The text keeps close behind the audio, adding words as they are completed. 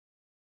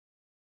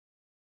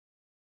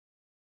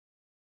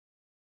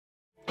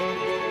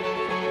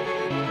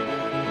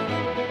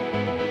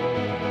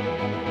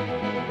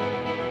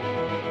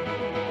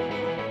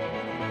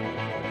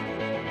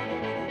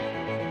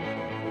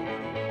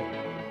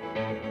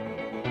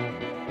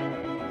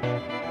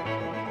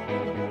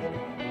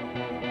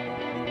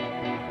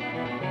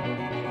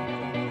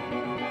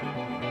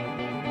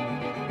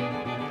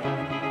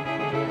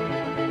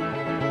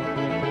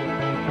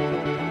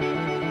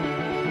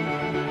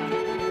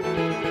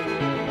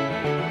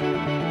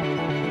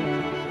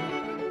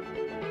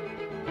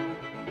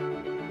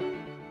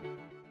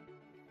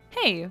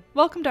Hey,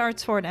 welcome to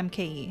Arts Forward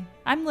MKE.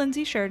 I'm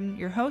Lindsay Sheridan,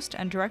 your host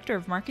and Director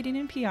of Marketing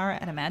and PR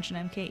at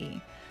Imagine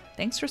MKE.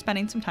 Thanks for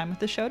spending some time with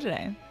the show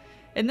today.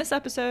 In this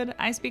episode,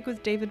 I speak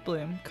with David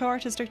Bloom,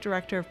 Co-Artistic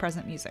Director of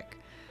Present Music.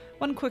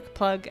 One quick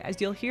plug,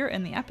 as you'll hear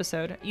in the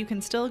episode, you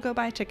can still go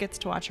buy tickets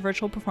to watch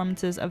virtual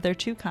performances of their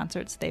 2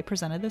 concerts they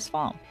presented this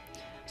fall.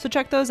 So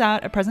check those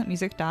out at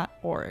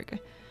presentmusic.org.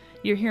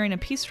 You're hearing a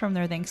piece from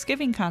their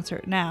Thanksgiving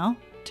concert now,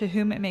 To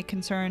Whom It May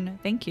Concern,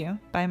 Thank You,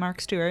 by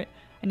Mark Stewart,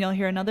 and you'll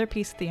hear another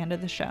piece at the end of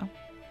the show.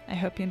 I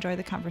hope you enjoy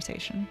the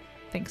conversation.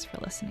 Thanks for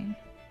listening.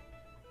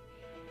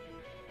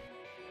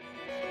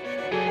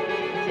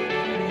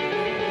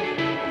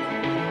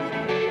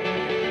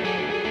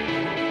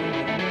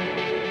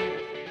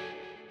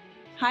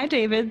 Hi,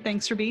 David.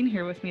 Thanks for being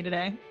here with me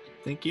today.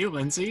 Thank you,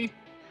 Lindsay.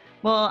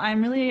 Well,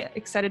 I'm really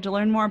excited to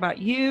learn more about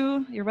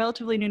you. You're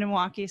relatively new to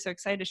Milwaukee, so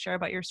excited to share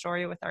about your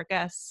story with our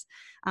guests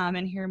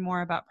and hear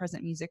more about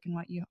Present Music and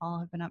what you all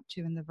have been up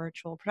to in the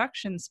virtual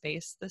production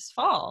space this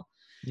fall.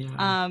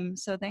 Yeah.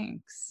 So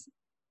thanks.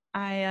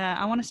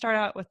 I want to start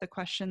out with the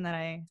question that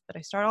I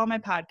start all my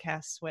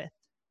podcasts with.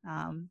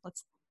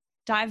 Let's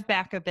dive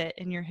back a bit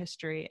in your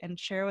history and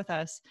share with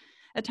us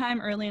a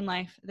time early in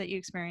life that you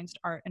experienced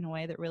art in a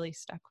way that really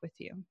stuck with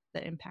you,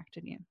 that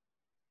impacted you.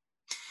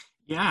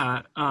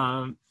 Yeah.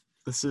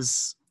 This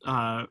is,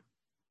 I'm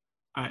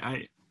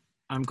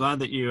glad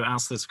that you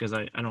asked this because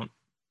I don't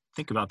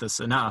think about this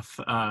enough.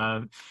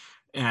 But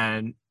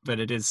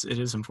it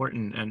is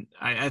important. And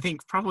I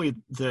think probably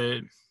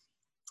the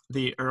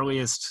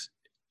earliest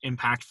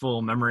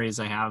impactful memories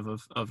I have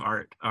of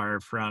art are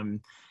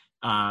from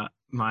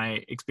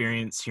my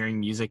experience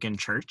hearing music in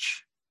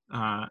church.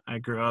 I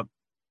grew up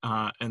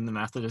in the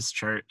Methodist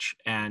church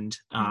and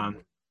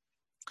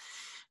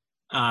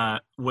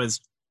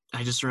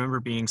I just remember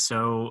being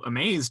so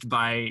amazed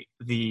by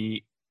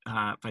the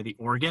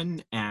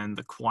organ and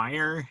the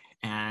choir.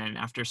 And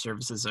after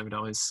services, I would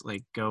always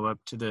go up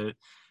to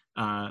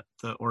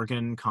the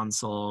organ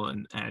console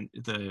and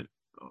the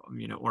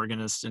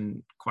organist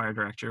and choir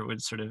director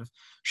would sort of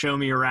show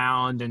me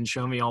around and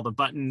show me all the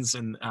buttons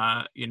and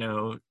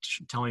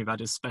tell me about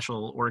his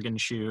special organ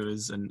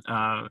shoes, and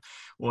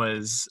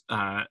was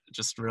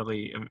just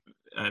really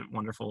a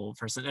wonderful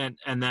person.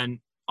 And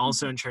then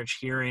also in church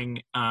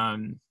hearing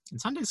in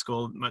Sunday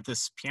school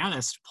this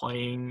pianist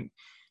playing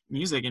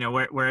music,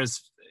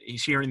 whereas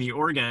hearing the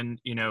organ,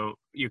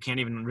 you can't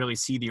even really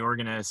see the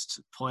organist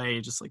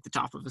play, just like the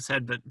top of his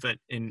head, but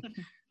in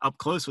up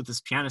close with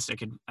this pianist,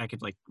 I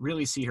could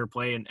really see her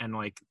play, and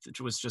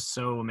was just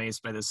so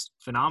amazed by this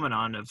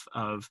phenomenon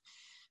of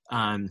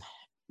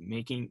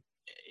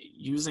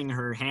using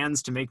her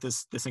hands to make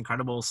this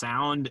incredible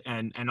sound,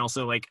 and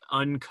also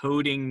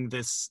uncoding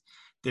this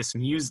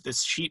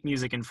sheet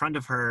music in front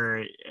of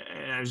her.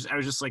 I was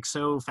just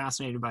so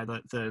fascinated by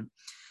the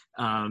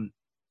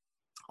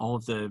all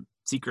of the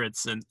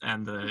secrets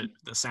and the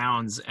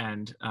sounds.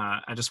 And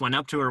I just went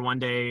up to her one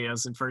day, I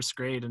was in first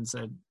grade, and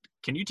said,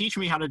 "Can you teach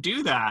me how to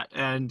do that?"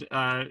 And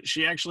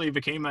she actually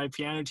became my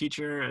piano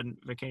teacher and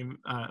became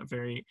a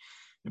very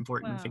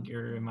important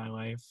figure in my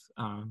life.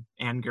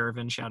 Ann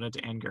Gervin, shout out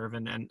to Ann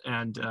Gervin,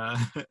 and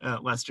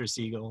Lester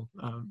Siegel,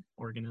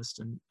 organist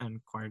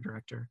and choir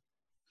director.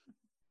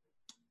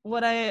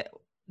 What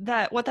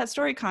that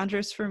story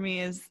conjures for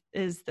me is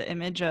the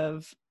image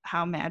of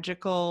how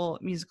magical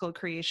musical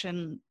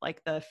creation,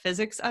 like the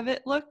physics of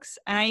it, looks.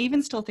 And I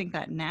even still think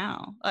that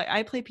now.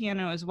 I play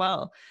piano as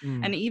well,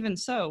 and even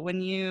so,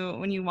 when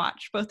you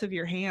watch both of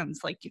your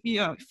hands,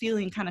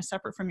 feeling kind of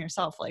separate from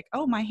yourself,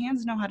 oh, my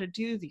hands know how to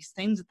do these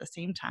things at the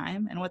same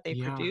time, and what they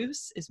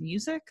produce is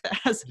music that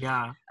has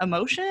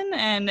emotion,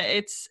 and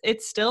it's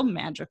still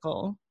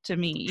magical to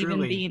me. Truly.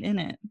 Even being in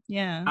it.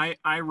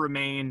 I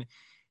remain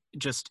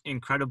just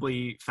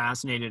incredibly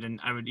fascinated, and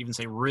I would even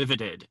say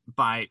riveted,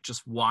 by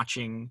just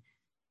watching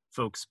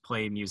folks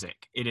play music.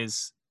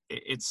 It's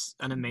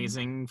an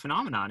amazing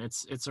phenomenon.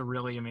 It's a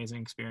really amazing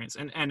experience.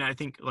 And I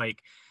think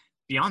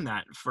beyond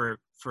that, for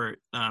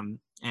Anne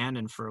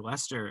and for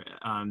Lester,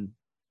 I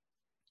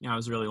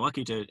was really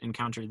lucky to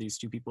encounter these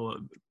two people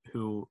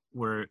who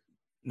were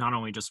not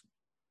only just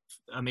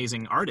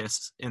amazing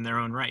artists in their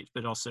own right,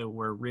 but also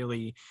were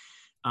really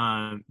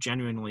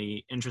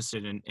genuinely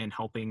interested in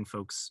helping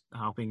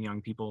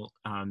young people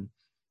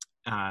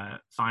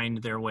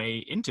find their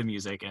way into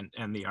music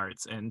and the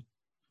arts, and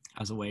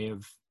as a way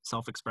of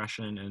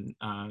self-expression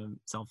and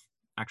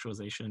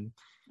self-actualization.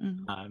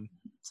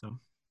 So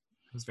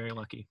I was very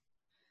lucky.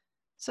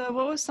 So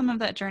what was some of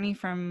that journey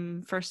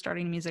from first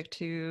starting music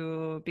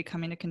to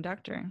becoming a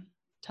conductor?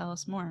 Tell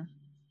us more.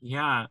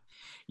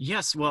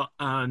 Yes. Well,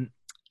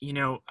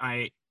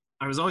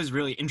 I was always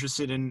really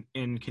interested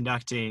in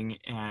conducting,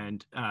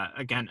 and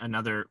again,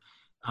 another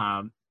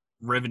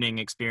riveting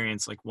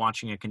experience,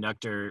 watching a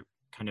conductor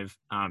kind of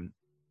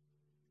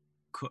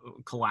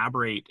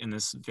collaborate in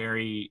this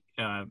very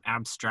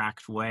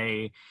abstract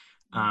way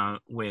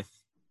with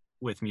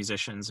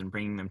musicians and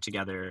bringing them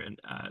together, and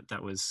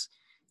that was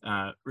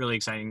really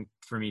exciting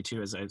for me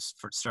too, as I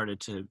started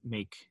to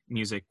make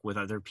music with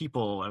other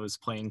people. I was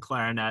playing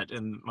clarinet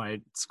in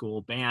my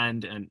school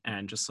band,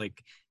 and just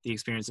like the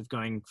experience of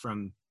going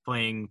from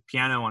playing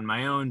piano on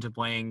my own to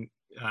playing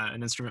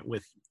an instrument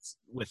with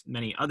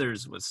many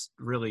others was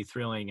really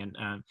thrilling.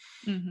 And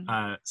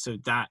so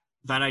that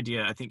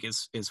idea, I think,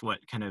 is what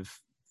kind of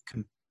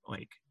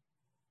like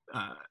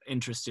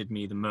interested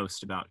me the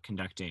most about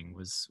conducting,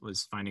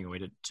 was finding a way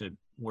to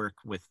work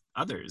with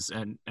others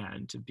and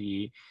to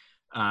be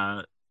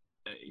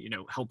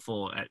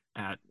helpful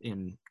at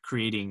in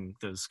creating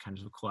those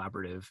kinds of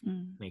collaborative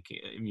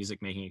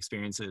music making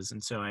experiences.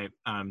 And so I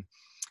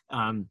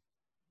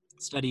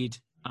studied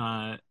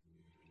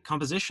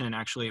composition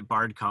actually at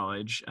Bard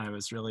College. I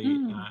was really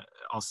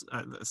also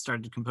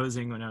started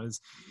composing when I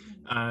was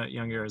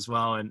younger as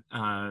well, and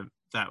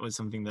that was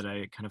something that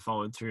I kind of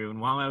followed through.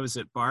 And while I was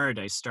at Bard,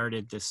 I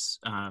started this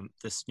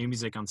new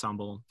music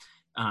ensemble,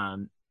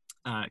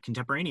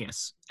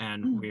 Contemporaneous,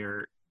 and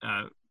we're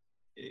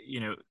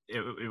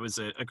it was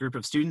a group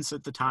of students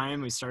at the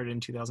time. We started in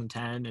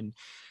 2010,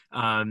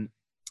 and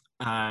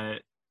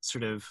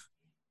sort of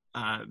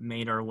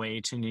made our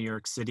way to New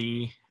York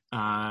City.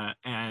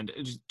 And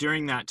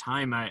during that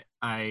time,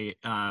 I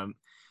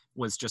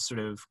was just sort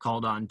of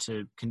called on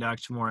to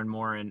conduct more and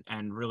more,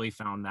 and really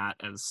found that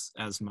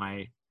as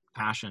my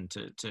passion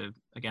to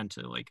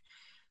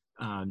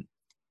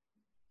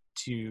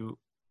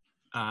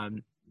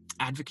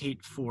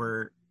advocate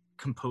for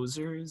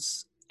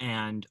composers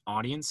and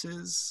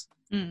audiences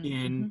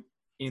in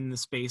the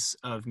space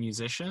of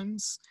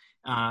musicians,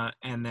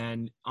 and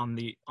then on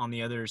the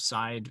other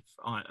side,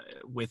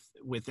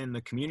 within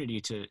the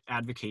community, to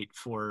advocate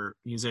for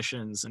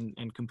musicians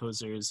and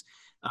composers,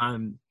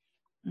 and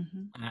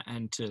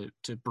to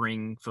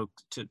bring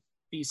folks, to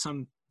be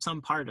some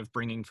part of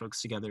bringing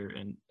folks together,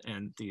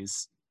 and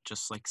these,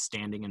 just like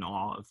standing in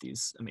awe of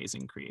these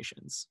amazing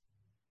creations.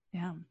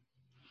 Yeah.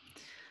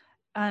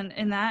 And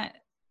in that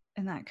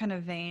kind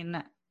of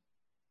vein,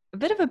 a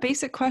bit of a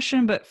basic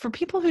question, but for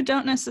people who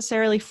don't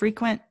necessarily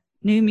frequent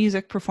new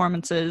music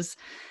performances,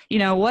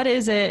 what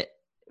is it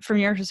from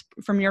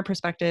your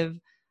perspective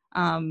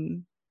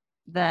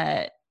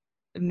that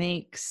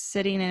makes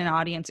sitting in an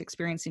audience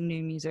experiencing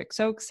new music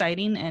so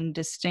exciting and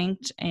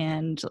distinct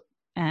and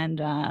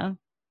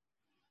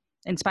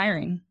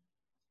inspiring?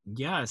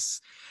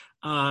 Yes.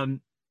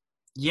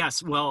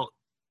 Yes. Well,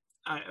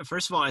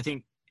 first of all, I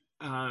think,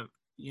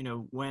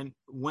 one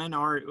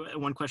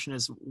question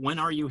is, when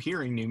are you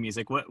hearing new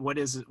music? What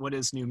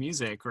is new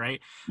music, right?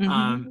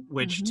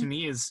 Which to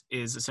me is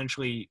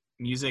essentially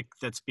music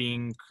that's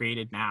being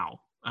created now,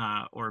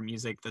 or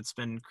music that's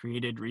been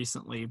created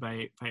recently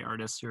by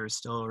artists who are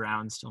still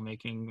around, still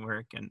making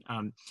work.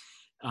 And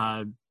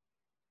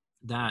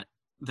that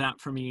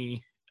for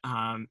me,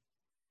 I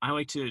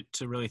like to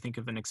really think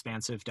of an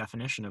expansive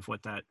definition of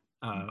what that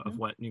of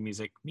what new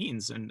music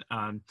means, and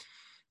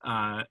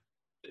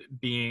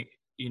being,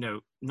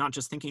 not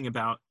just thinking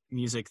about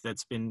music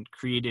that's been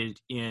created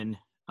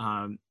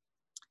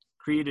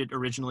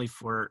originally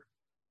for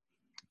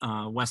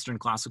Western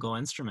classical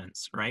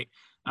instruments, right?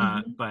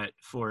 But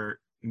for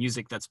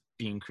music that's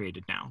being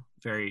created now,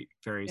 very,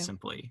 very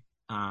simply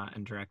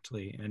and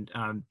directly. And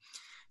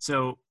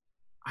so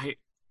I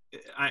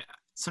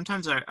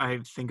sometimes I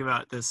think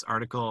about this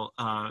article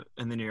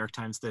in the New York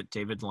Times that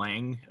David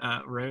Lang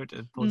wrote,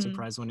 a Pulitzer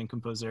Prize winning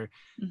composer,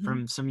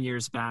 from some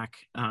years back,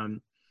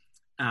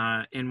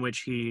 in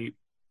which he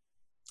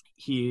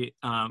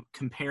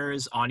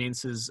compares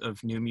audiences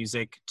of new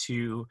music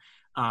to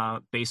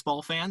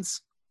baseball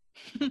fans.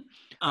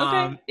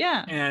 Okay.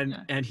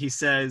 And he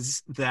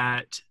says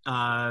that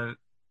I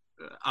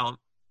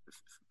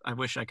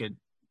wish I could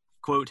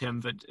quote him,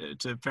 but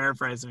to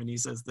paraphrase him, he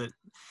says that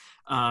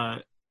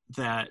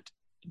that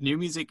new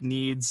music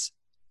needs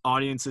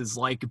audiences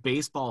like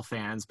baseball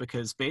fans,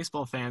 because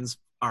baseball fans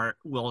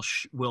will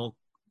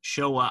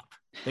show up.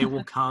 They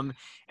will come,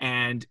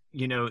 and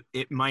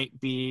it might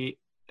be,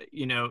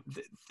 you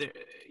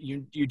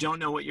don't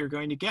know what you're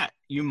going to get.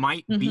 You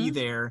might be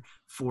there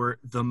for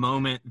the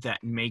moment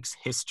that makes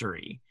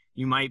history.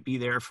 You might be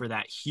there for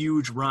that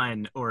huge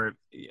run, or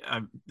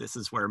this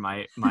is where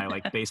my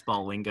like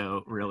baseball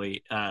lingo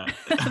really my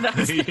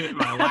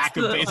lack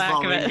of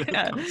baseball lingo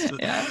comes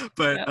to,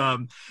 but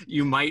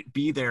you might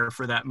be there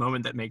for that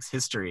moment that makes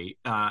history,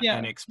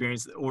 and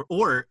experience,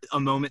 or a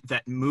moment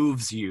that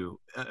moves you,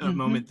 a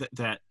moment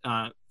that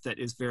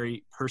is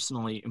very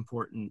personally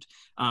important.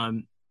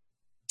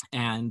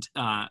 And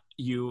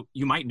you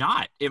might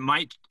not. It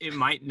might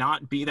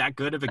not be that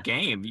good of a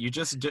game. You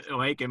just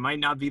like, it might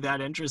not be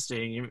that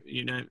interesting.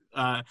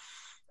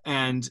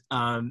 And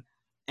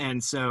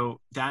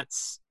so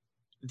that's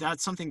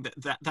something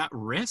that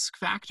risk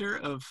factor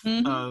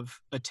of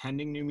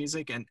attending new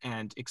music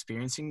and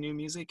experiencing new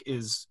music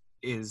is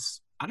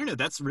I don't know.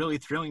 That's really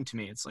thrilling to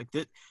me. It's like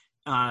that,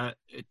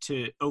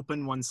 to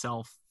open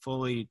oneself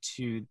fully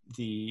to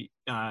the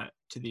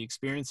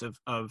experience of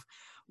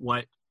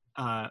what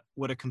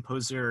a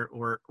composer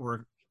or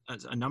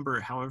a number,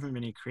 however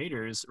many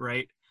creators,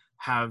 right,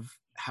 have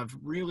have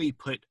really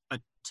put a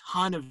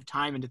ton of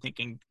time into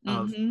thinking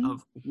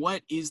of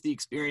what is the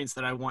experience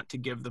that I want to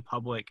give the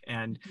public,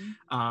 and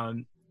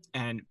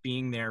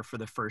being there for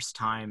the first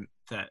time,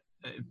 that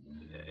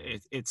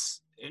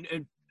it's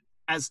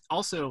as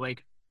also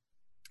like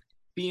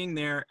being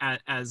there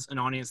as an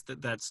audience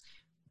that's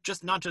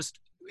just not just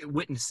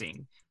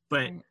witnessing,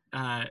 but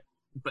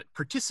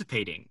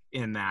participating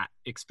in that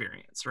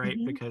experience, right?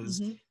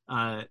 Because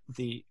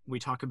we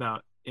talk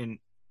about in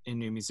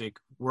new music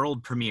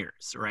world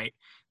premieres, right?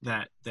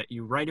 That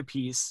you write a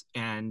piece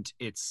and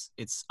it's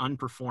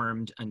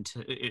unperformed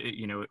until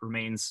it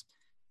remains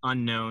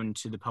unknown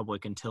to the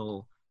public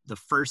until the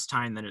first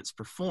time that it's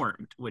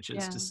performed, which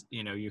is just,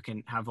 you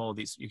can have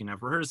you can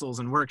have rehearsals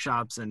and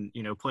workshops and,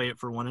 play it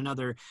for one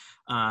another.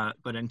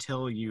 But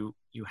until you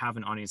have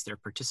an audience there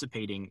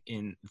participating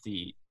in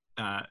the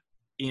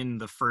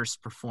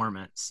first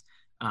performance,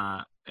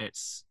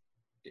 it's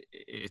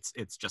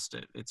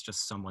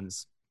just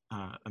someone's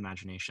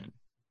imagination.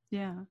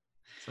 Yeah.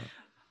 So.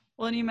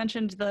 Well, and you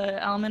mentioned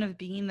the element of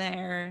being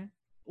there,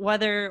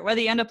 whether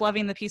you end up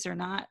loving the piece or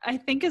not, I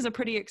think is a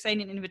pretty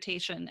exciting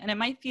invitation. And it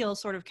might feel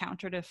sort of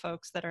counter to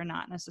folks that are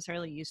not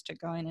necessarily used to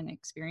going and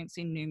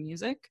experiencing new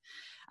music.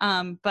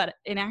 But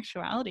in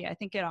actuality, I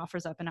think it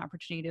offers up an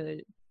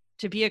opportunity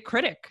to be a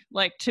critic,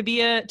 like to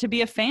be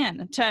a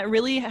fan, to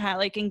really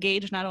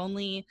engage not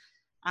only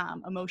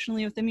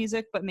emotionally with the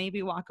music, but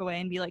maybe walk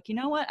away and be like, you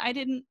know what, I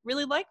didn't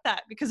really like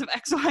that because of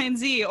X, Y, and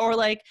Z, or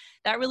like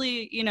that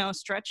really,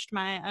 stretched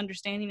my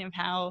understanding of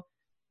how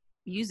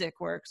music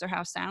works or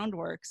how sound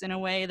works in a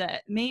way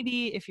that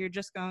maybe if you're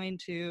just going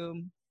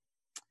to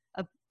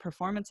a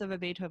performance of a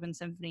Beethoven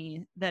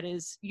symphony that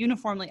is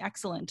uniformly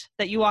excellent,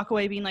 that you walk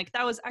away being like,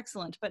 that was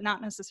excellent, but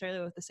not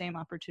necessarily with the same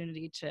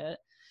opportunity to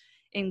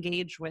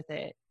engage with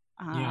it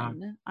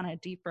on a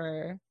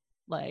deeper,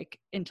 like,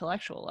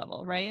 intellectual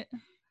level, right?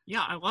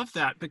 Yeah, I love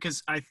that,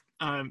 because I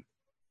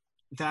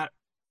that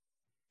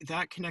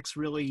connects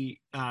really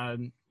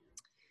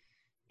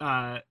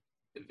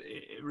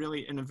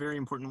really in a very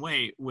important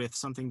way with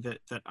something that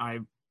I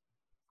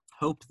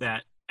hope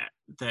that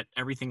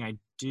everything I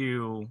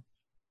do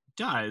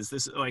does.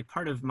 This, like,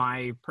 part of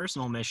my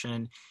personal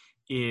mission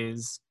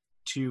is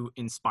to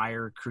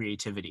inspire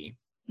creativity.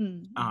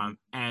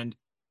 And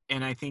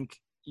I think,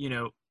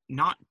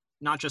 not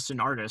just an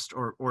artist,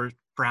 or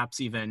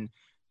perhaps even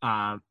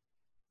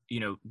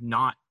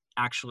not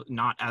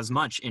as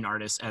much in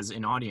artists as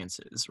in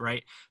audiences,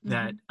 right?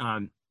 That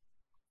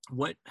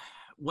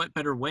what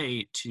better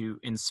way to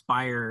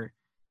inspire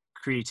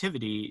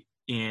creativity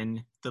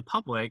in the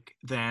public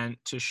than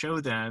to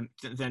show them,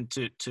 than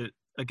to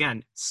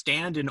again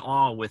stand in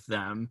awe with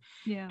them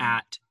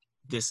at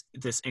this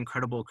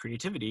incredible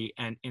creativity,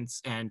 and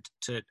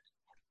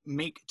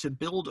to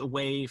build a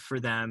way for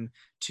them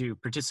to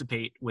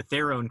participate with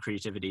their own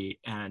creativity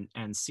and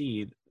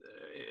see,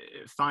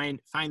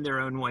 find their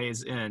own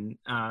ways in,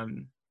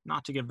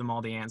 not to give them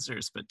all the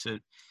answers, but to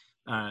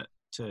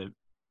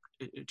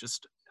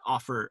just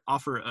offer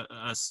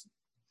a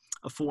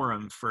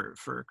forum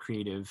for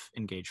creative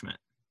engagement.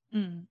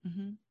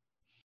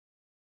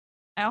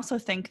 I also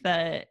think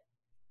that,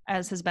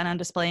 as has been on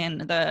display in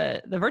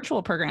the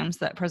virtual programs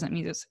that Present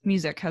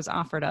Music has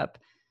offered up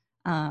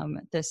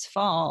this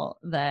fall,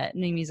 that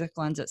new music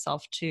lends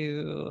itself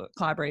to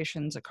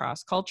collaborations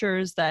across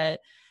cultures, that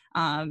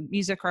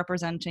music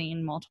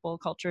representing multiple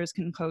cultures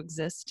can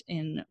coexist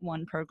in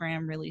one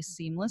program really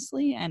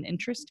seamlessly and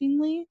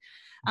interestingly.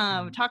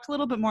 Talk a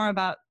little bit more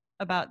about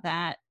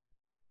that,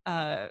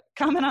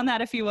 comment on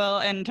that, if you will,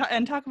 and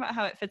talk about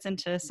how it fits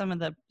into some of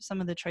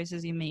the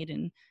choices you made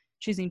in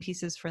choosing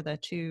pieces for the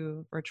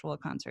 2 virtual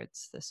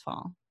concerts this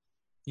fall.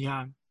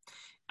 Yeah,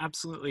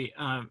 absolutely.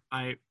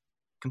 I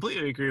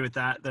completely agree with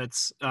that.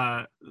 That's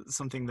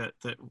something that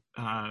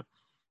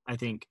I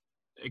think,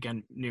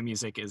 again, new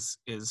music is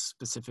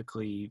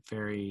specifically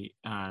very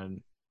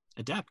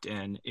adept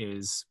in,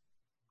 is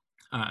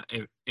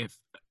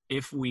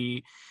if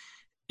we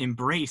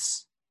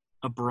embrace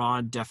a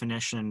broad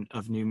definition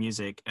of new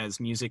music as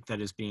music that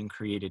is being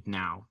created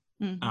now,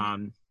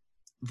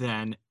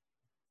 then,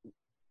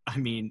 I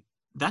mean,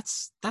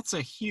 that's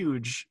a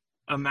huge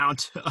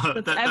amount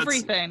of that's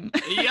everything.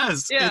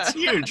 Yes, it's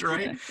huge,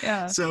 right?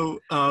 So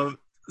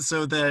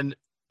then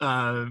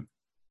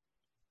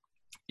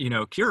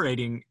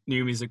curating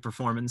new music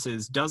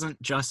performances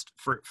doesn't just,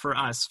 for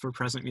us, for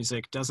Present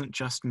Music, doesn't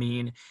just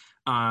mean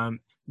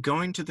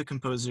going to the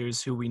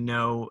composers who we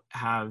know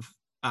have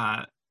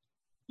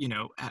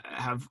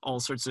have all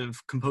sorts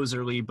of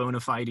composerly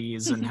bona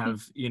fides and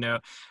have,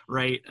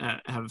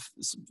 have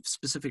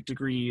specific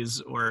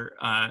degrees, or,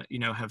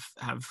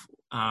 have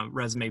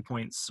resume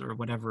points or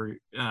whatever,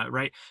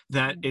 right?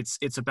 That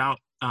it's about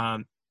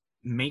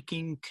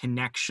making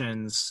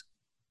connections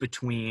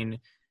between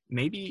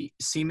maybe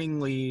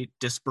seemingly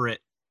disparate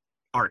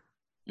art,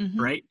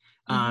 right?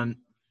 And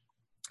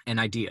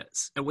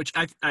ideas, which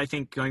I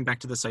think, going back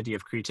to this idea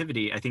of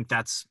creativity, I think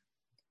that's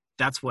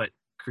what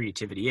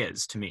creativity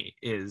is to me,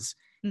 is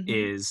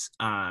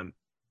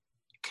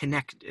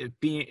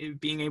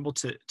being able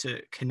to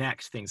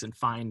connect things and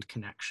find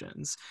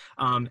connections.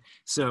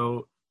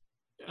 So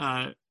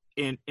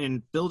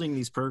in building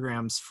these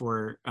programs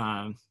for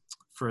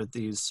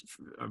these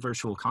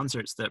virtual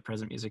concerts that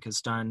Present Music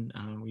has done,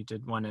 we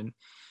did one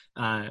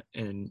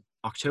in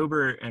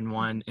October and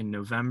one in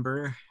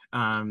November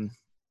of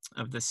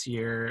this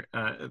year.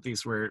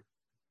 These were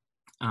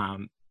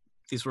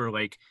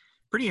like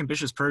pretty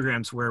ambitious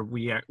programs where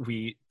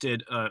we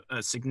did a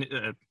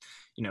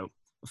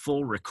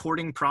full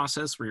recording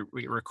process.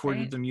 We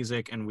recorded the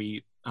music, and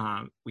we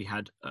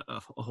had a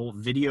whole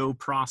video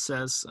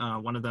process.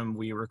 One of them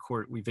we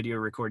video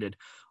recorded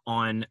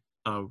on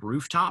a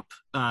rooftop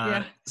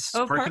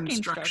parking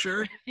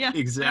structure. Yeah,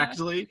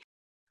 exactly.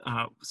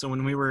 Yeah. So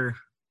when we were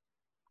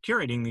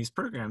curating these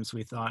programs,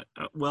 we thought,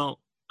 we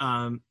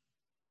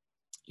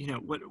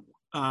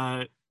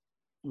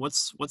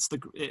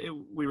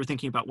were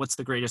thinking about what's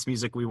the greatest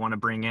music we want to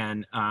bring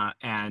in,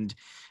 and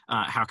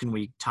how can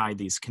we tie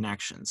these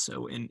connections.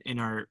 So in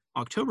our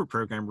October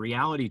program,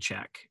 Reality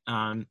Check,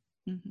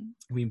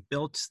 we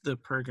built the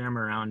program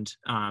around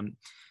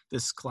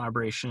this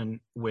collaboration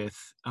with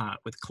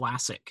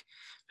Classic,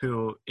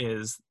 who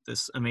is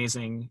this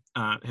amazing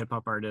hip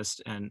hop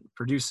artist and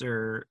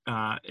producer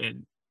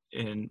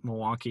in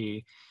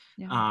Milwaukee.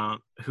 Yeah.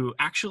 Who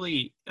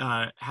actually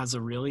has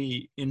a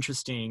really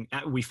interesting,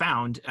 we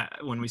found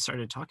when we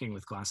started talking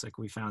with Classic,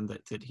 we found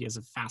that he has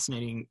a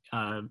fascinating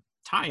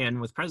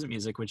tie-in with Present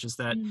Music, which is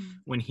that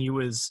when he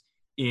was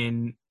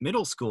in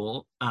middle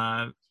school,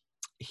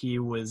 he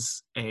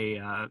was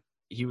a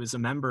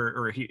member,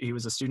 or he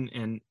was a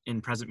student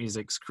in Present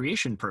Music's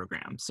creation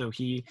program. So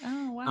he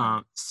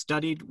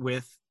studied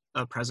with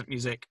a Present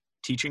Music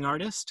teaching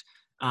artist.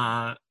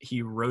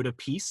 He wrote a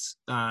piece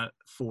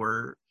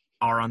for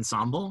our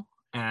ensemble,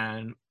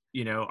 and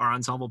our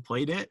ensemble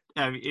played it.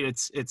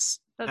 It's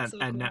That's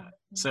and cool.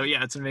 So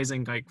yeah, it's an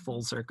amazing like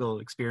full circle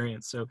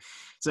experience.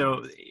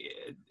 So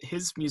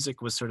his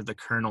music was sort of the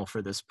kernel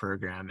for this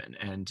program,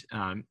 and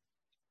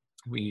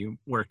we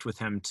worked with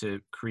him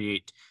to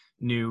create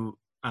new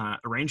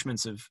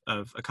arrangements of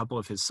a couple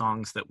of his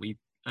songs that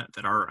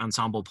that our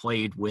ensemble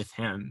played with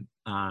him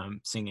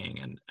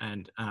singing,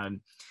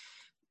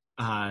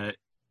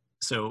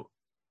 so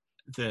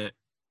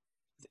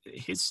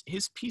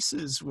his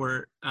pieces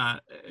were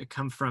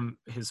come from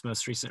his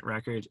most recent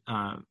record,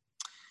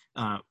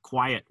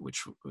 Quiet,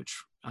 which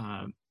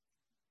the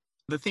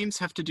themes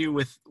have to do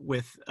with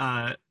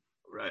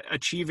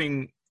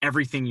achieving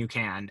everything you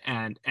can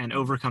and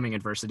overcoming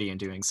adversity in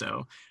doing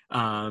so.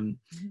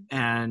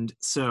 And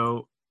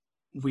so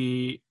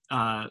we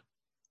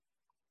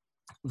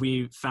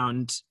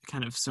found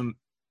kind of some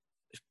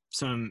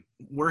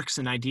works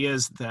and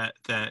ideas that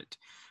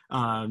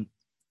had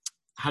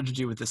to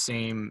do with the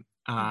same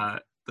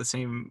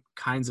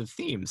kinds of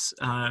themes.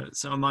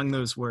 So among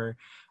those were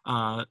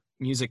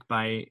music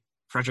by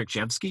Frederick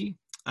Jevsky,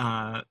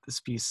 this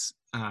piece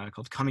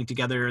called "Coming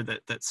Together"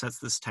 that sets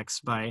this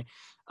text by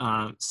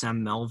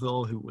Sam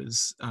Melville, who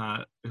was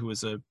a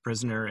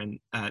prisoner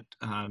at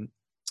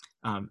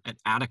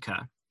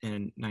Attica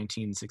in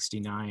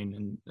 1969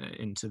 and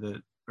into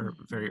the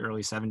very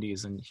early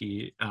 70s, and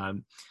he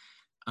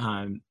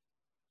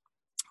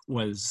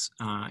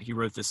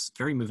wrote this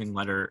very moving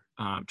letter,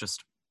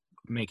 just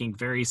making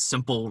very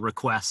simple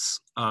requests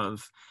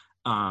of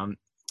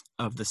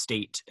the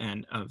state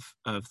and of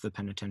the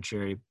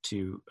penitentiary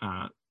to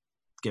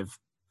give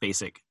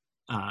basic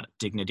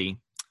dignity,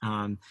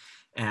 and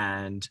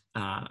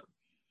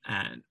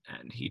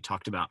he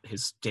talked about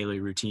his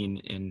daily routine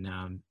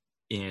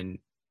in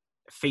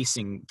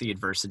facing the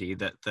adversity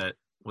that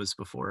was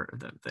before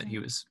that he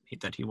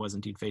was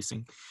indeed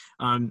facing,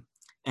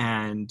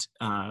 and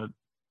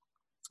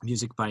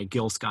music by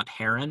Gil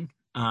Scott-Heron,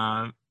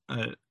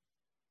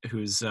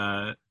 whose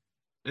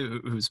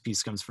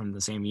piece comes from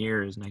the same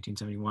year as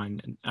 1971.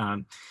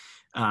 And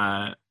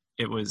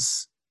it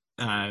was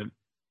a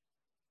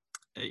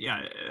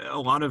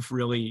lot of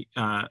really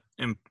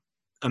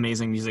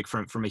amazing music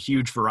from a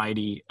huge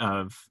variety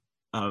of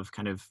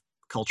kind of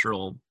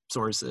cultural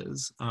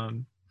sources.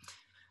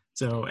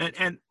 So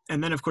and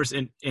then of course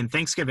in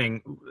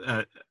Thanksgiving,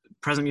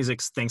 Present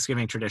Music's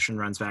Thanksgiving tradition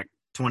runs back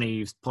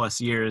 20 plus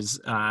years,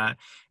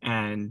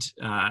 and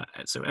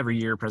so every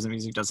year Present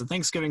Music does a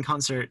Thanksgiving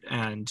concert,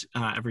 and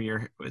every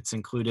year it's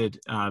included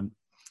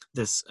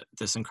this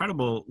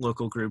incredible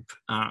local group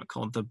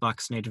called the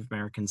Bucks Native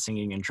American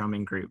Singing and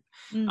Drumming Group,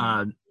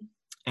 and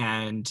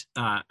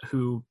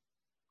whose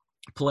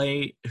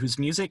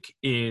music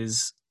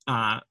is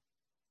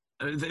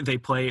they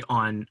play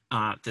on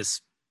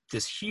this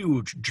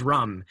huge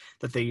drum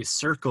that they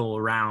circle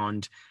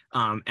around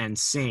and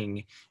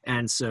sing.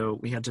 And so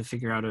we had to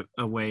figure out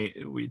a way.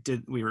 We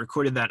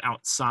recorded that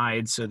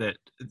outside so that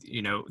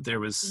there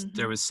was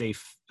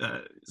safe,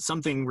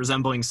 something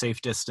resembling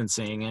safe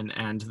distancing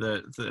and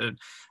the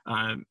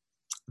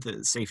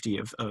safety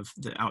of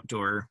the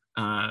outdoor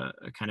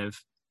kind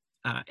of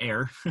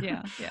air.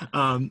 Yeah.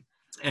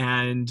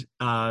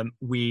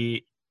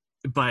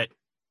 But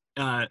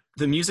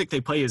the music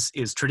they play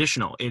is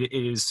traditional. It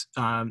is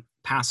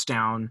passed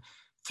down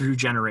through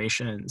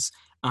generations,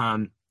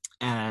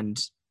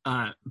 and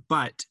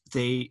but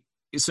they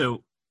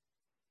so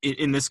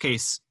in this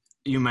case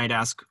you might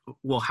ask,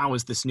 well, how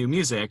is this new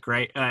music,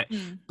 right?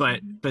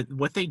 But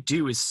what they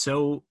do is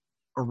so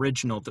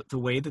original. The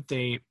way that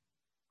the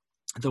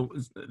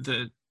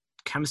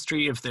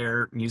chemistry of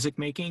their music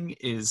making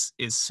is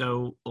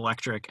so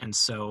electric and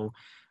so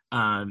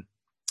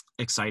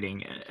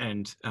exciting,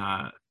 and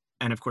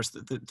of course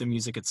the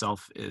music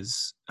itself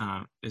is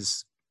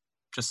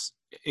just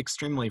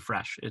extremely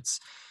fresh. It's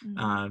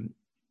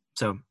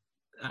so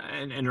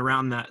and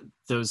around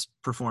those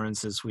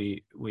performances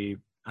we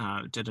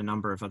did a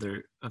number of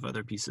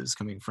other pieces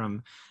coming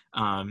from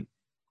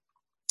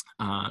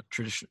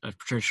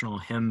traditional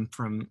hymn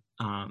from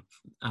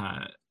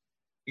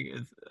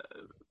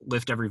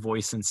Lift Every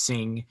Voice and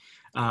Sing,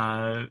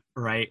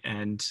 right,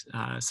 and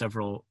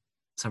several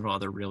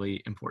other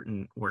really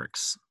important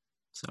works.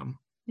 So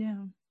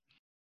yeah.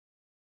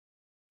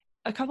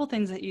 A couple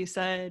things that you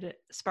said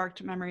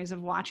sparked memories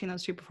of watching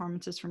those two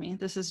performances for me.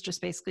 This is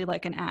just basically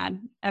like an ad.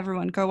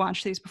 Everyone go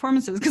watch these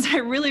performances because I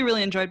really,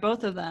 really enjoyed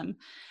both of them.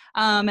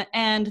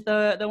 And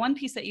the one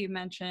piece that you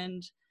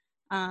mentioned,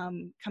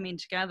 Coming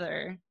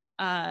Together,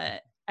 I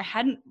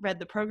hadn't read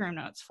the program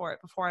notes for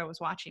it before I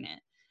was watching it.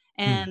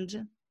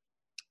 And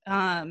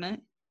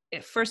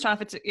first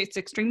off, it's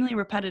extremely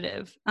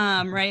repetitive,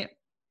 right?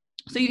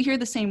 So you hear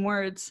the same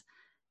words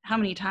how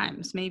many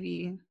times?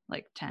 Maybe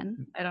like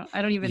 10.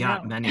 I don't even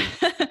know. Many.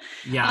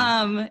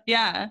 Yeah.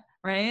 Yeah,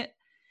 right.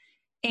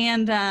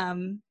 And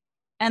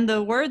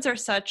the words are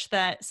such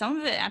that some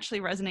of it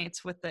actually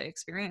resonates with the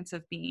experience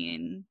of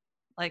being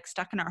like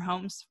stuck in our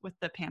homes with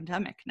the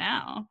pandemic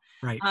now.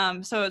 Right.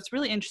 So it's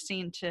really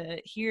interesting to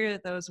hear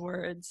those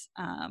words,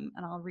 and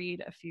I'll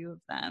read a few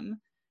of them.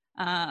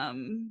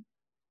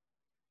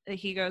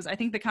 He goes, I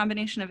think the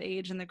combination of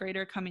age and the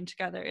greater coming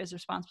together is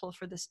responsible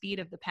for the speed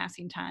of the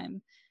passing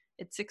time.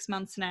 It's 6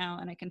 months now,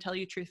 and I can tell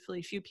you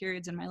truthfully, few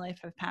periods in my life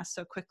have passed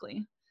so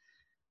quickly.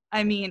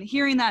 I mean,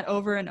 hearing that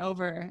over and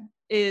over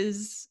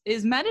is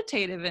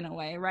meditative in a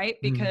way, right?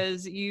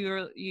 Because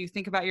you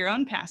think about your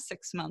own past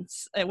 6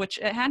 months, which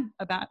it had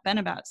been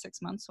about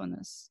 6 months when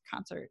this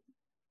concert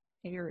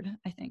aired,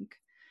 I think.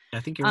 I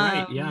think you're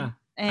right. Yeah.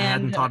 And I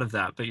hadn't thought of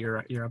that, but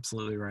you're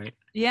absolutely right.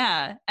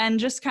 Yeah. And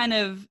just kind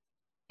of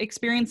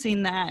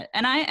experiencing that.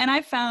 And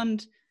I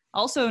found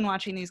also in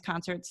watching these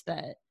concerts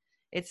that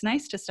it's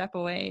nice to step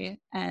away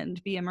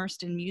and be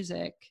immersed in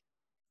music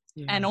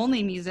and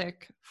only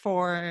music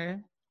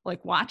for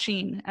like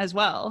watching as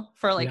well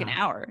for like an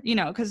hour,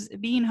 because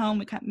being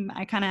home,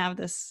 I kind of have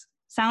this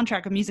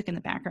soundtrack of music in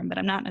the background, but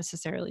I'm not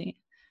necessarily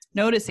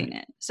noticing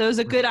it. So it was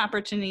a good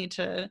opportunity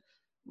to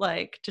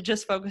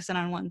just focus in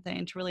on one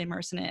thing, to really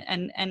immerse in it.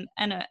 And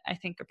I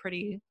think a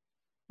pretty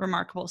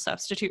remarkable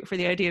substitute for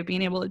the idea of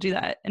being able to do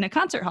that in a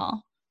concert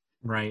hall.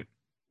 Right.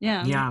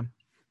 Yeah. Yeah.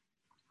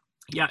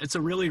 Yeah. It's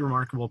a really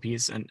remarkable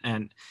piece.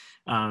 And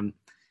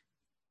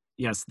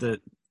yes,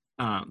 the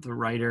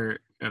writer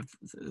of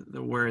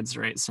the words,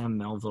 right, Sam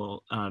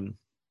Melville,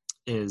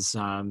 is,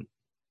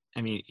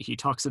 he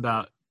talks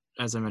about,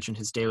 as I mentioned,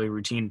 his daily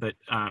routine, but,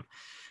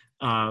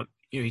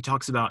 he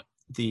talks about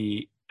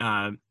the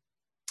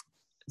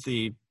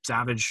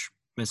savage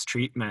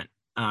mistreatment.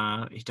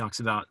 He talks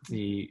about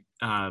the,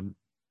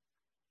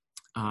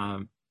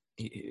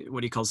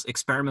 what he calls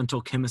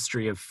experimental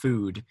chemistry of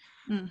food,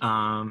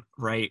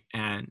 right?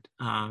 And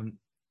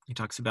he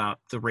talks about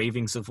the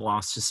ravings of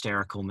lost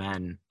hysterical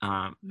men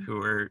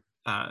who are,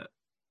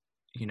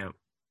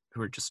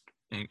 who are just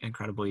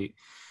incredibly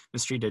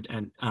mistreated,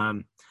 and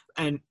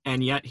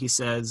yet he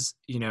says,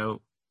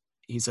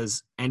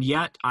 and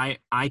yet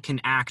I can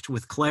act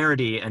with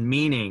clarity and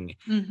meaning,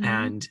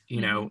 and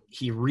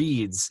he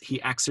reads, he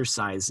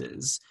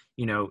exercises,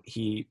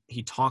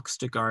 he talks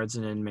to guards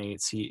and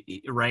inmates, he's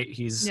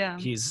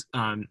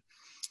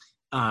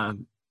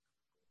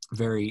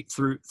very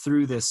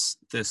through this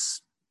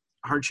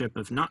hardship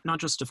of not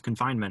just of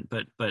confinement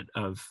but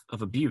of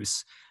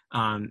abuse.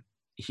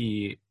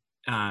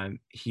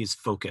 He's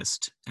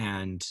focused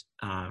and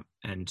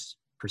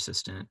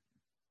persistent.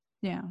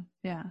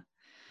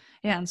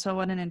 And so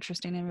what an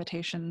interesting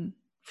invitation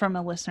from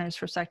a listener's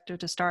perspective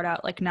to start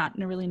out like not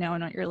really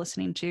knowing what you're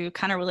listening to,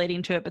 kind of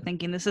relating to it but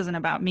thinking this isn't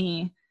about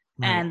me,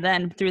 and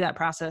then through that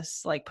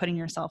process like putting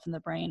yourself in the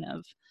brain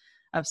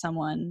of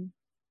someone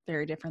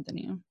very different than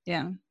you.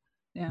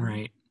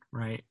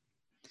 Right.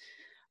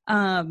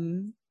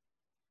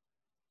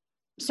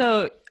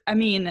 So I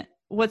mean,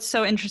 what's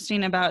so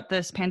interesting about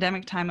this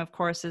pandemic time, of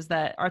course, is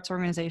that arts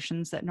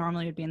organizations that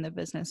normally would be in the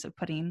business of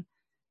putting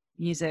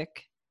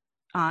music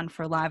on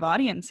for live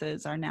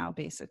audiences are now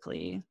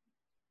basically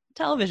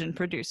television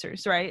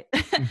producers, right?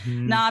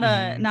 Not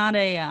a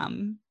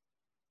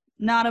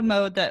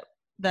mode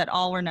that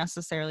all were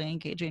necessarily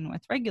engaging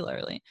with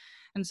regularly.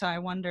 And so I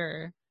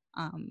wonder,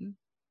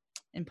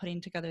 in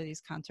putting together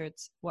these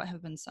concerts, what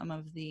have been some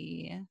of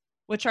the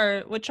which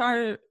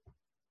are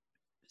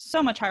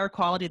so much higher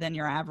quality than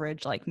your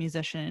average like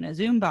musician in a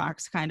Zoom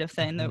box kind of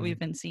thing that Mhm. we've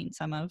been seeing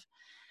some of.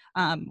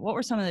 What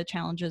were some of the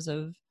challenges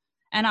and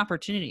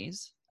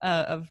opportunities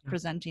of Yeah.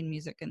 presenting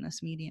music in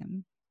this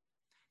medium?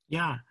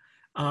 Yeah.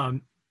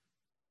 Um,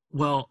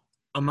 well,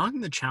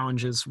 among the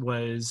challenges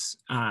was,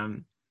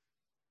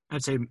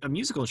 I'd say a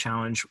musical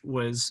challenge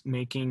was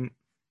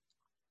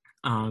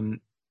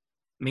um,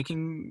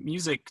 making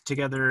music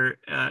together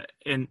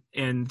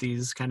in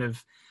these kind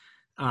of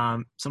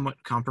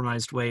somewhat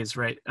compromised ways,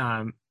 right?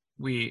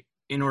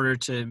 In order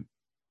to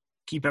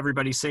keep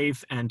everybody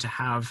safe and to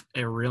have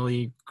a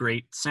really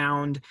great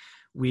sound,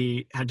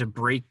 we had to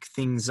break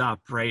things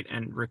up, right,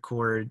 and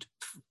record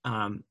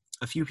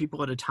a few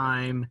people at a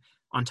time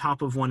on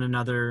top of one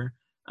another,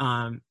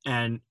 and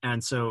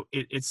so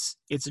it's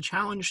a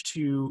challenge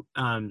to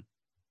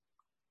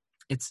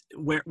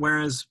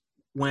whereas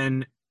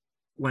when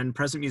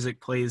present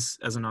music plays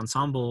as an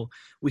ensemble,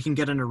 we can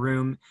get in a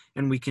room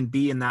and we can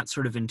be in that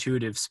sort of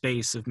intuitive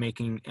space of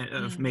making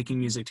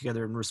music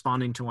together and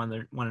responding to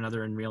one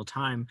another in real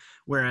time.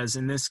 Whereas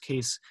in this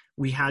case,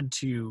 we had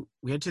to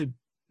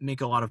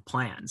make a lot of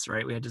plans,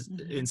 right? We had to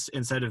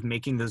instead of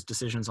making those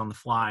decisions on the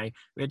fly,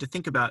 we had to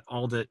think about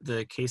all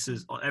the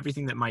cases,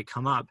 everything that might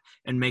come up,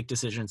 and make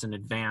decisions in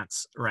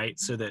advance, right?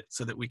 So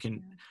that we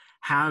can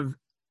have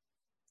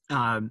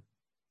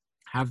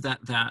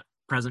that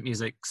present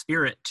music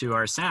spirit to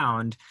our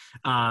sound,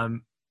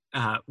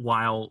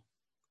 while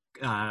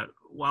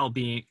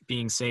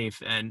being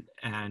safe and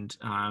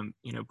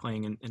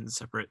playing in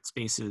separate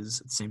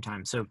spaces at the same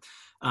time. So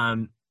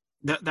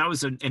that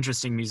was an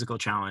interesting musical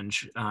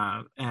challenge,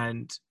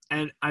 and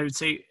I would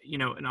say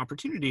an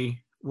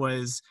opportunity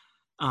was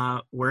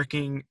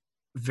working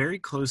very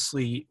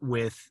closely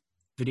with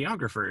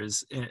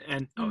videographers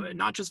and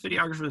not just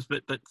videographers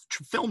but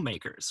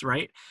filmmakers,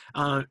 right?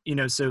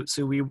 So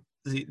we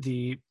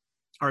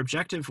our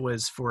objective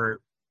was for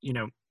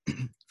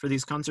for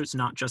these concerts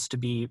not just to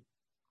be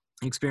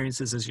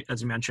experiences,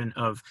 as you mentioned,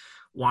 of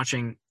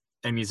watching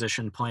a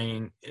musician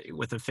playing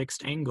with a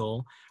fixed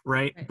angle,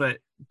 right? But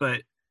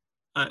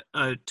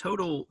a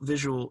total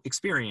visual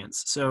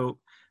experience. So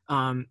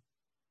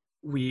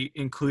we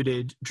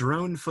included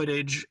drone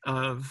footage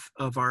of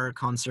our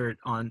concert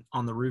on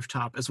the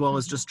rooftop, as well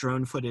as just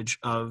drone footage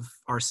of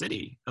our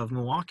city of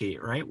Milwaukee,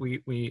 right?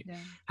 We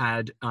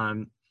had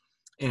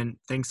in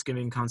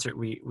Thanksgiving concert,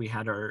 we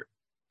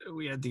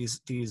had these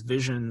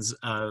visions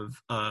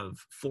of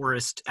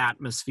forest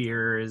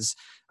atmospheres,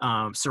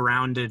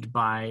 surrounded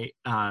by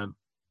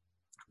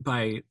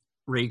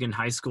Reagan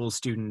High School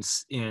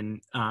students in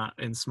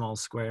small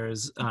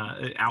squares,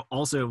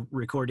 also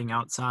recording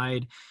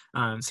outside,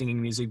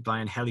 singing music by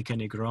Angelica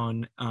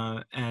Negron,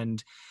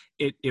 and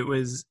it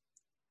was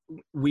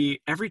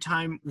every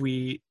time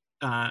we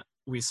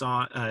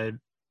saw a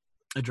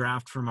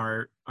draft from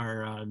our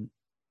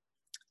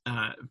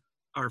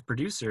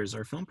producers,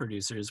 our film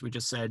producers, we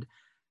just said,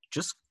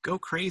 just go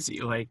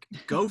crazy, like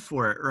go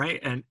for it, right?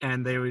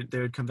 And they would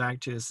come back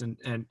to us and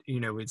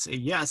we'd say,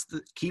 yes,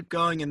 keep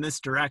going in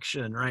this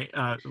direction, right?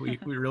 We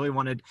really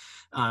wanted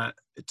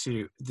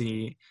to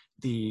the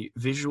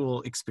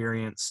visual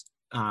experience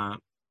to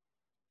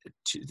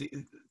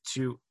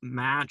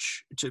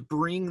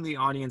bring the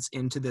audience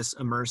into this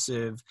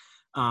immersive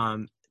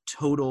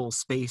total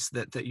space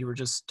that you were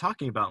just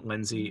talking about,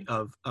 Lindsay,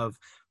 of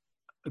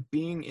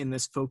being in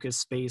this focused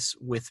space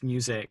with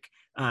music.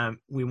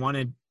 We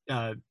wanted,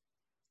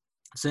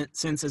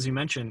 since as you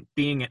mentioned,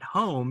 being at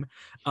home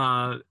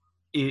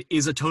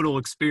is a total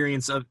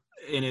experience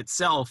in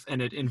itself,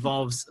 and it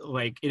involves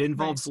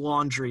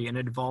laundry, and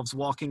it involves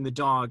walking the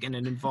dog, and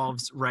it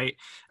involves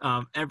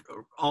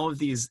all of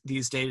these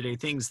day-to-day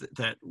things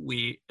that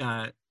we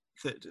that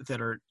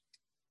are,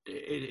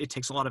 it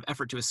takes a lot of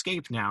effort to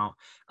escape now,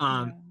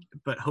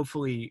 but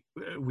hopefully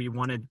we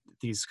wanted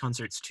these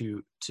concerts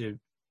to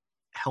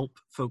help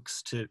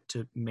folks to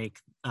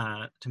make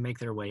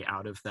their way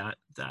out of that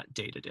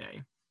day to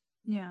day.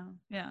 Yeah.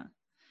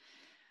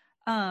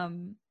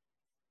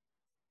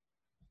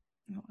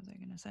 What was I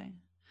going to say?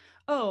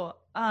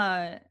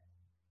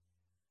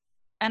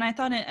 And I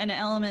thought an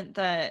element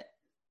that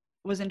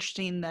was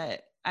interesting,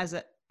 that as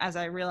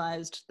I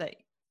realized that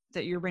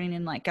you're bringing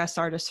in like guest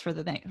artists for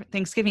the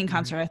Thanksgiving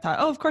concert, I thought,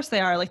 oh, of course they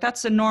are. Like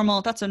that's a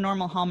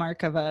normal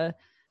hallmark of a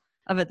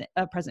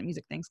present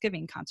music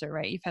Thanksgiving concert,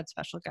 right? You've had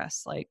special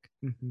guests like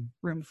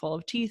Room Full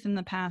of Teeth in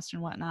the past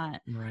and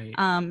whatnot. Right.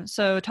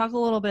 So talk a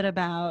little bit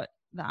about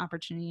the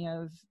opportunity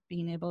of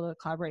being able to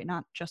collaborate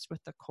not just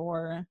with the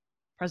core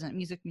present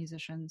music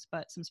musicians,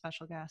 but some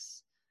special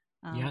guests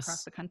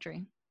across the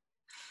country.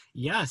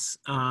 Yes.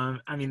 I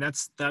mean,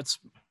 that's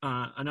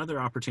another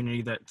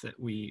opportunity that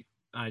we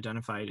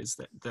identified, is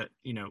that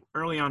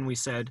early on we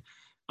said,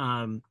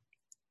 present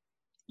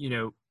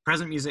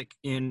music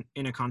in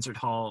a concert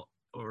hall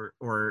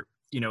or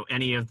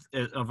any of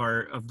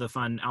the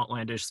fun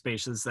outlandish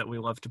spaces that we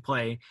love to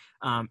play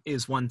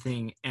is one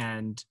thing,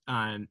 and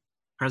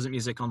present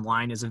music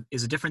online is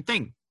a different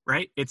thing,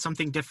 right? It's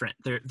something different.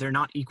 They're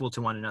not equal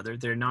to one another.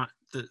 They're not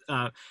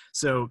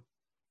so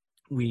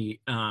we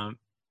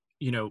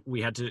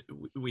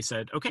we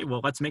said, okay,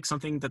 well, let's make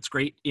something that's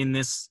great in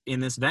this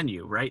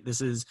venue, right?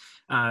 This is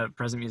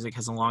Present Music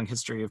has a long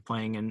history of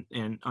playing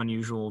in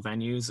unusual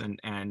venues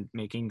and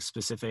making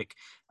specific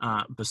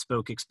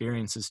bespoke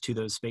experiences to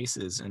those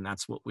spaces, and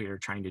that's what we are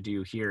trying to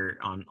do here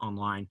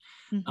online.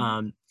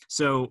 Mm-hmm.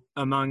 So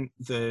among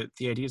the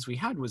ideas we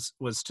had was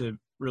to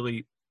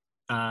really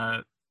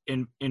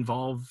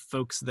involve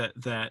folks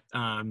that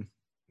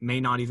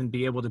may not even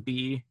be able to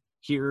be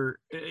here,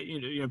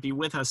 be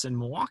with us in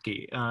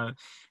Milwaukee.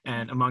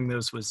 And among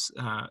those was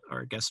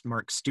our guest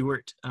Mark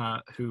Stewart,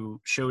 who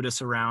showed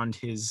us around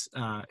his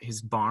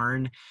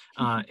barn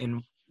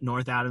in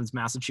North Adams,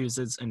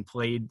 Massachusetts, and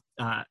played.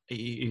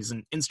 He's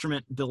an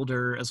instrument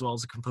builder as well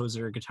as a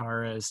composer,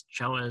 guitarist,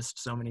 cellist,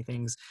 so many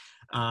things.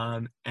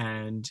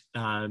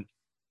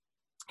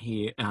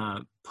 He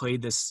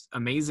played this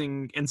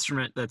amazing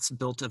instrument that's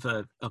built of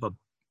a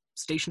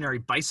stationary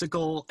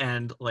bicycle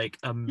and like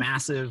a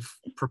massive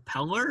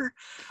propeller.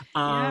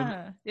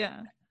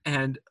 Yeah.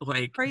 And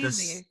like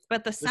Crazy.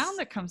 But the sound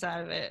that comes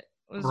out of it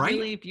was right?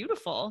 really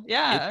beautiful. It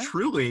Yeah.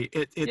 truly,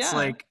 it's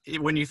like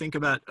when you think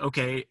about,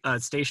 okay, a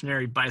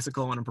stationary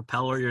bicycle and a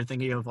propeller, you're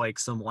thinking of like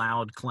some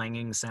loud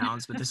clanging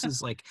sounds, but this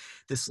is like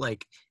this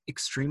like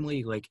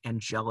extremely like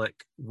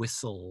angelic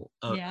whistle.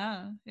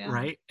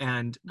 Right.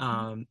 And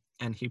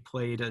and he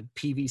played a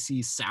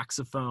PVC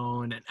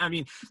saxophone, and I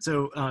mean,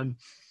 so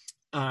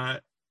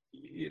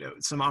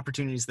some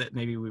opportunities that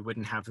maybe we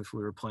wouldn't have if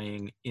we were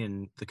playing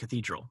in the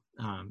cathedral,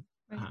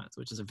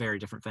 which is a very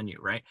different venue,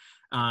 right?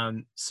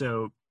 And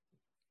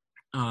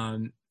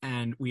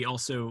we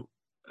also,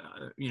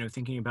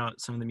 thinking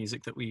about some of the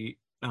music that we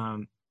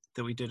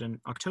did in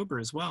October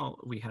as well,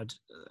 we had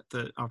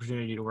the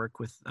opportunity to work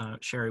with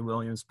Sherry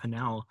Williams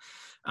Pennell,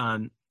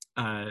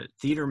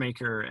 theater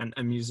maker and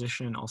a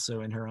musician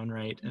also in her own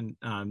right, and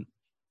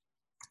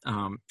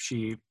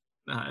she.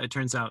 It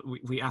turns out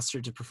we asked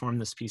her to perform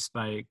this piece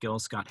by Gil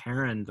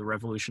Scott-Heron, "The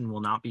Revolution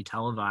Will Not Be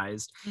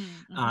Televised."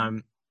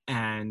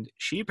 And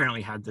she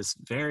apparently had this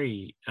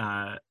very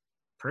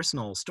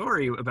personal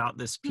story about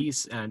this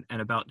piece and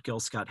about Gil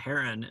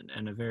Scott-Heron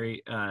and a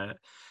very,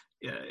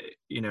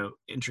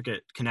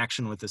 intricate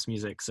connection with this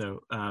music.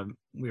 So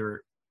we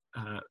were,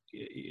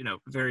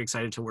 very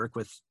excited to work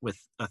with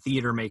a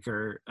theater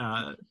maker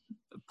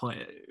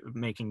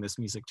making this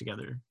music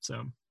together.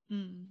 So.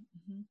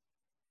 Mm-hmm.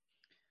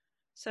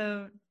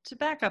 So to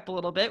back up a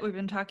little bit, we've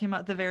been talking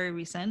about the very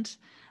recent.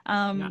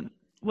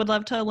 Would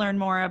love to learn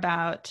more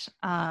about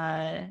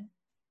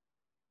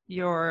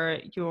your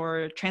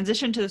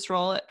transition to this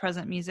role at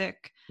Present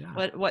Music.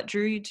 Yeah. What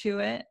drew you to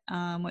it?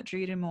 What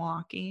drew you to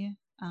Milwaukee?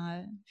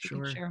 If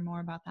you could share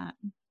more about that.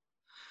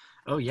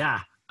 Oh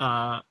yeah,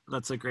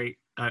 that's a great.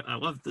 I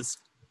love this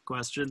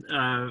question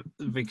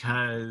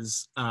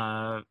because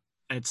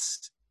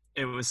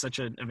it was such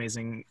an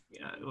amazing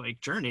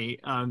journey.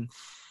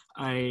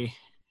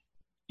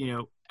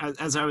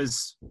 As I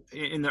was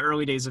in the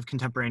early days of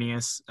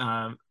contemporaneous,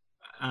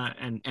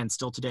 and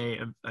still today,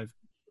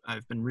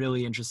 I've been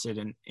really interested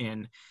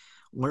in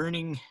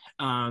learning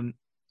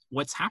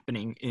what's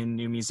happening in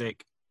new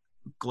music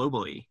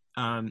globally.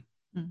 And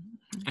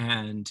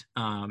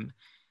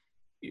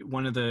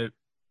one of the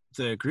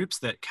groups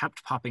that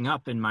kept popping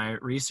up in my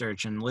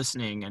research and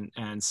listening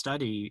and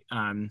study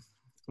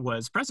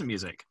was Present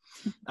Music.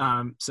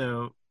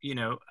 So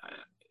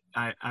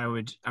I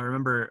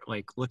remember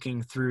like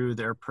looking through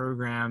their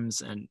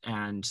programs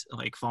and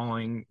like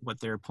following what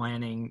they're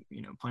planning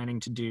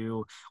to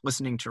do,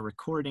 listening to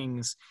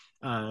recordings,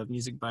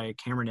 music by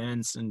Cameron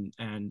Ince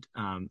and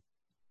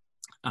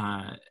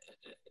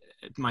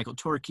Michael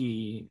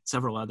Torkey,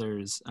 several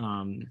others.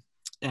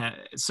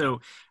 So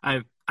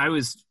I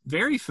was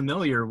very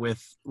familiar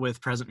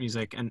with Present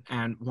Music,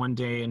 and one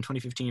day in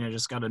 2015 I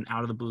just got an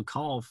out of the blue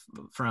call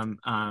from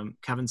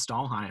Kevin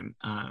Stahlheim,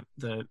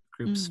 the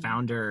group's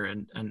founder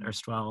and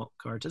erstwhile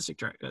artistic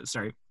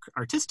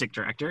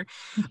director,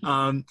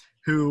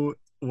 who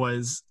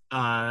was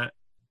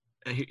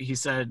he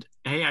said,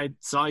 "Hey, I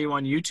saw you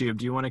on YouTube.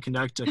 Do you want to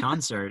conduct a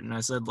concert?" And I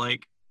said,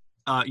 like,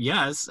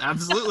 yes,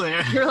 absolutely.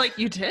 You're like,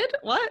 you did?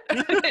 What?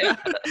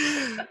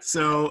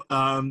 So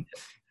in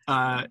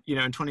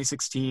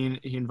 2016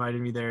 he invited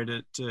me there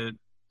to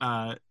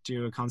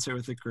do a concert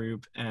with the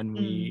group, and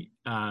we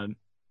I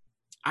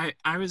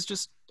was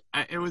just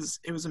it was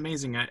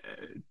amazing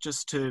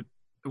just to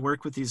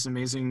work with these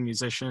amazing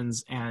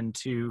musicians and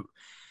to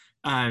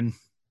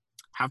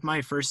have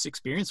my first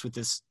experience with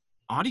this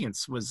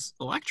audience was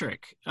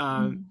electric.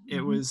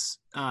 It was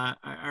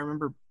I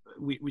remember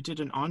we did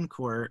an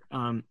encore,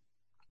 and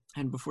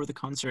before the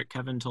concert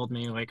Kevin told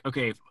me, like,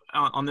 okay,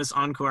 on this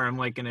encore I'm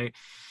like gonna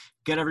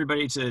get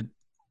everybody to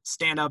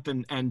stand up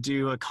and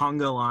do a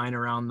conga line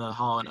around the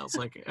hall. And I was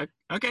like,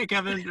 okay,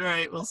 Kevin, all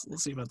right, we'll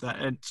see about that.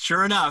 And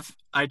sure enough,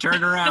 I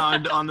turned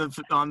around on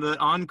the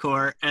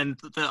encore, and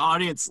the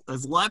audience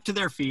has leapt to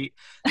their feet.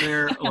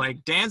 They're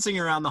like dancing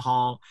around the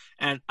hall.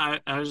 And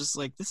I was just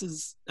like, this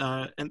is,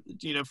 and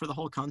for the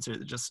whole concert,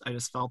 I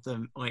just felt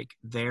them like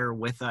there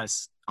with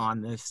us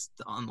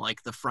on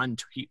like the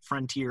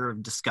frontier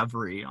of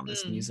discovery on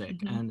this music.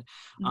 Mm-hmm.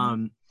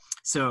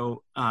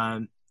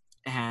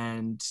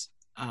 And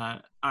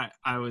Mm-hmm.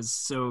 I was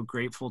so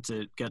grateful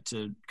to get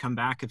to come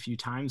back a few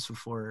times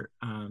before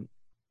I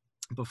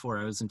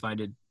was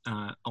invited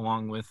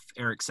along with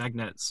Eric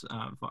Segnetz,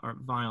 our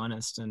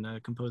violinist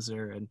and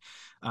composer, and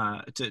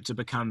to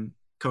become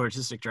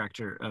co-artistic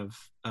director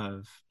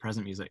of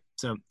Present Music.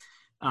 So,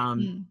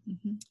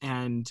 Mm-hmm.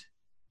 and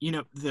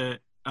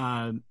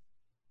and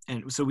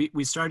so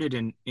we started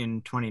in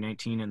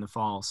 2019 in the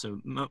fall. So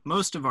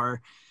most of our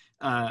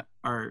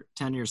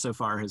tenure so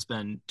far has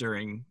been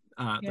during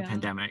the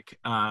pandemic.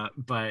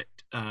 But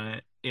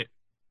it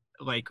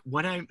like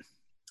what I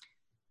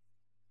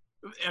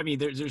mean,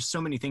 there's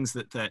so many things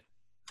that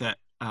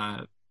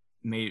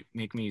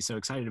make me so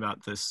excited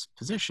about this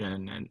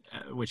position, and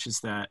which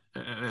is that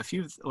a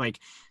few, like,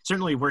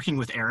 certainly working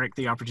with Eric,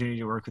 the opportunity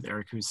to work with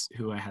Eric,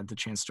 who I had the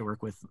chance to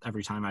work with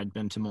every time I'd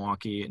been to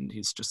Milwaukee, and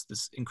he's just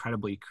this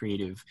incredibly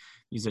creative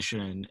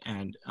musician,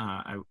 and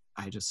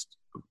I just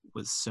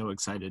was so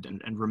excited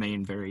and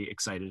remain very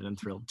excited and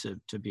thrilled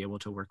to be able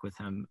to work with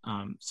him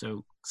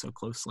so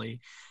closely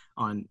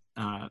on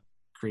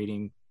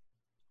creating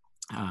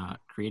a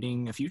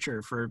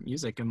future for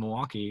music in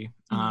Milwaukee.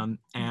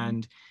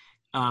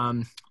 And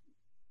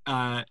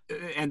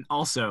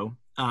also,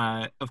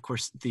 of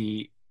course,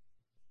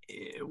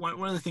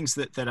 one of the things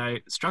that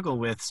I struggle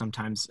with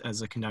sometimes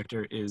as a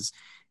conductor is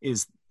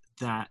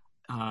that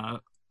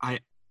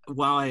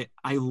while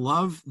I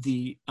love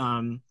the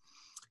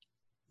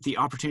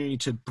opportunity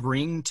to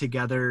bring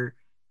together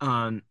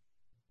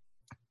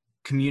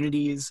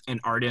communities and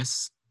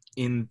artists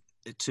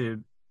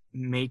to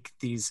make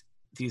these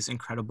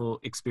incredible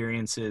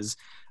experiences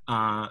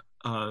of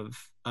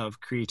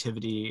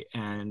creativity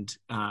and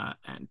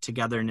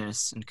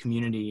togetherness and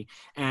community,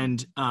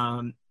 and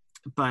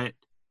but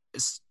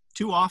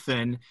too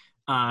often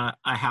I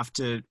have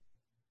to,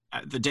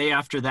 the day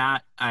after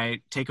that,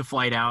 I take a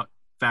flight out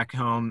back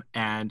home,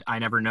 and I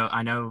don't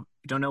know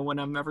when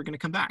I'm ever going to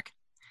come back.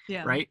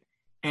 Yeah. Right.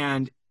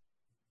 And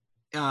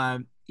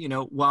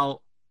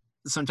while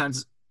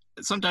sometimes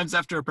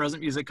after a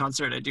Present Music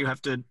concert I do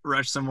have to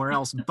rush somewhere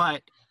else,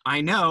 but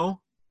I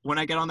know when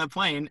I get on that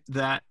plane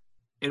that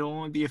it'll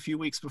only be a few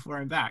weeks before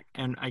I'm back,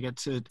 and I get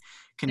to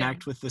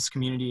connect with this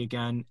community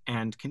again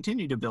and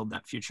continue to build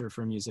that future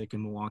for music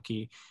in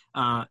Milwaukee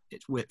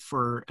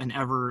for an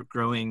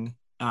ever-growing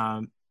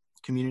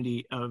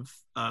community of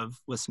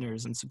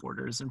listeners and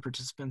supporters and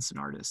participants and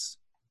artists.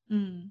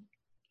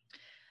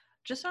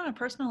 Just on a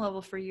personal level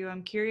for you,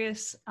 I'm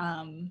curious,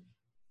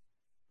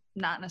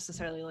 not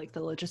necessarily like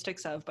the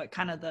logistics of, but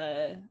kind of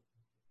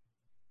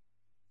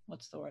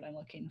what's the word I'm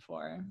looking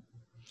for?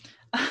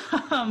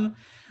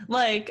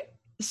 Like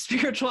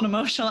spiritual and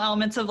emotional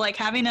elements of like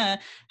having a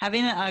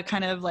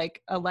kind of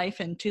like a life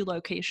in two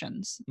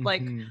locations. Mm-hmm.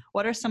 Like,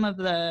 what are some of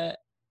the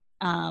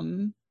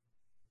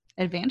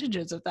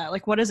advantages of that?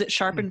 Like, what does it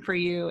sharpen for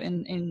you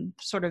in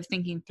sort of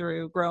thinking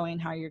through growing,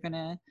 how you're going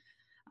to,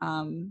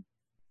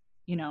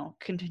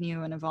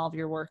 continue and evolve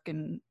your work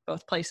in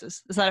both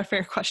places? Is that a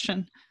fair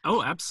question?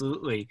 Oh,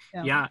 absolutely.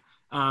 Yeah.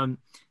 I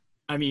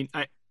mean,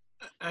 I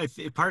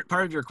part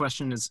of your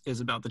question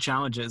is about the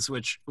challenges,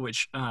 which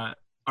are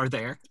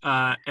there.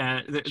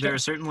 And there are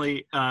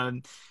certainly,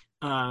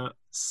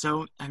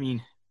 so, I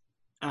mean,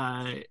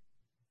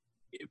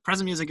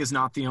 Present Music is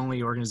not the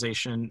only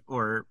organization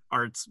or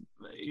arts,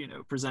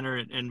 presenter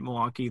in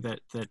Milwaukee that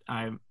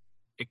I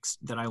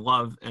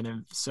love and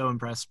am so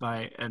impressed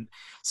by. And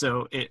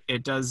so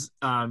it does,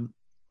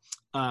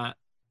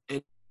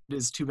 it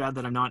is too bad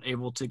that I'm not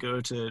able to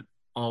go to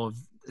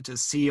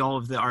see all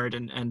of the art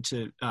and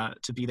to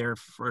be there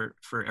for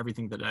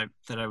everything that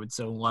I would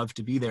so love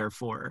to be there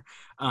for.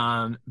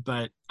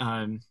 But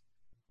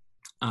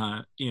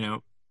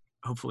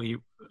hopefully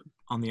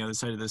on the other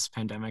side of this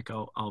pandemic,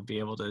 I'll be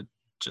able to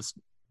just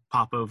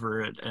pop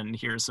over it and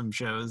hear some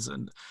shows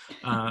and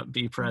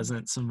be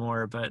present some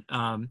more. But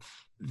I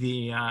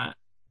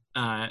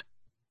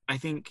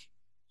think,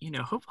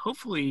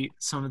 hopefully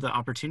some of the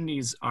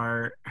opportunities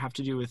have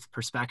to do with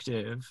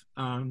perspective,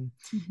 and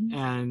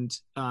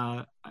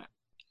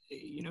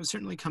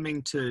certainly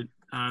coming to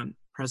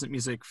Present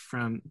Music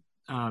from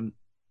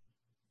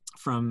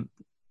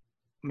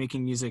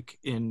making music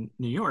in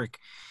New York.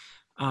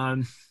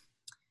 I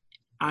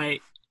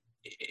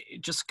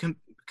just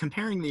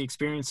comparing the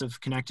experience of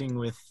connecting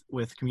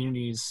with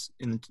communities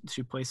in the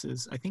two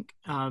places. I think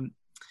one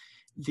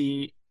of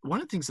the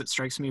things that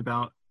strikes me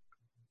about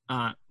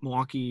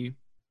Milwaukee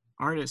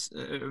artists,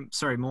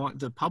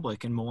 the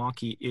public in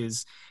Milwaukee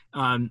is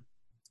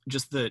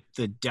just the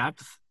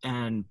depth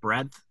and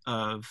breadth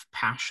of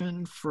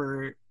passion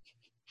for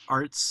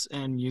arts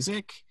and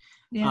music.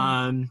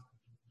 Yeah.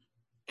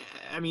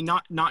 I mean,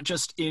 not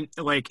just in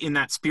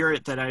that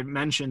spirit that I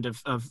mentioned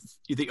of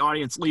the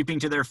audience leaping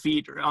to their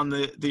feet on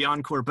the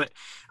encore, but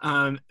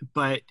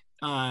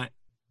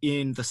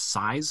in the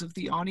size of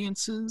the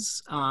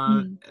audiences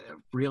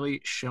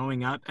really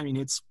showing up. I mean,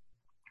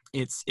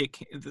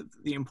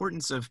 the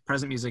importance of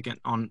present music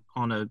on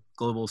a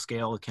global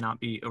scale cannot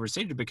be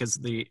overstated, because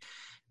the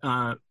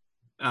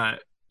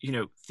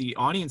the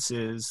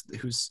audiences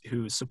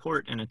who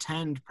support and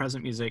attend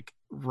present music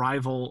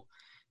rival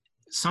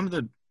some of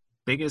the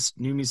biggest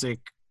new music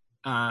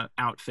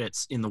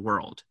outfits in the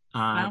world,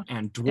 Wow.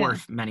 and Yeah.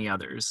 dwarf many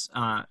others.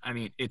 I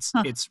mean,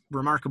 it's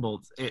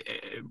remarkable,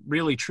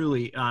 really,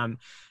 truly.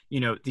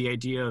 The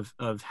idea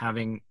of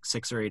having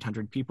 600 or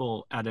 800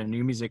 people at a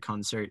new music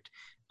concert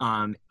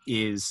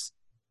is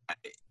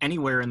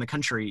anywhere in the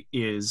country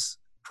is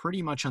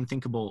pretty much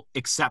unthinkable,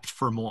 except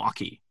for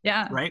Milwaukee,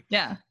 Yeah. right?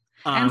 Yeah.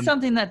 And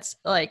something that's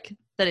like,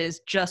 that is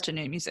just a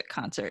new music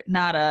concert,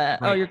 not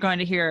right. you're going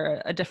to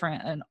hear a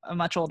different and a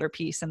much older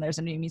piece and there's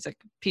a new music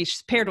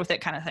piece paired with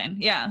it kind of thing.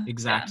 Yeah.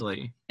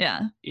 Exactly.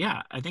 Yeah.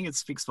 Yeah. I think it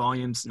speaks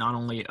volumes not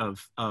only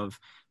of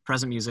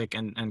present music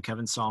and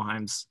Kevin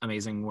Stahlheim's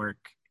amazing work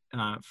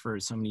for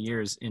so many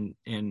years in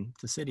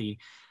the city,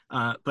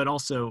 but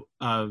also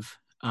of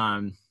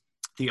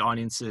the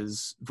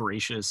audience's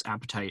voracious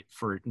appetite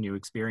for new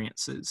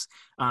experiences.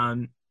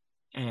 And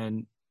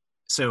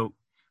so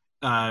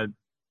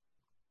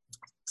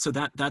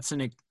that's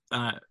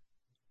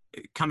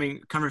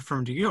coming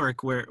from New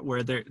York,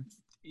 where there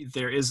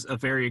is a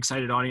very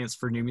excited audience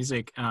for new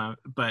music,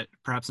 but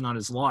perhaps not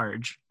as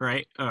large,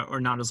 right? Or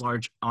not as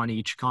large on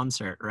each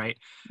concert, right?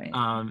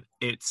 Right.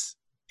 It's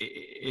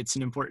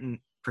an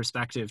important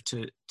perspective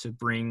to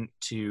bring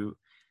to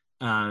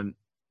the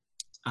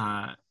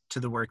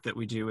work that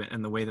we do,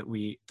 and the way that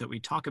we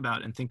talk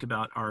about and think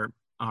about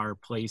our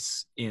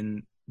place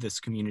in this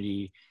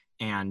community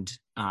and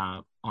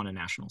on a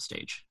national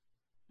stage.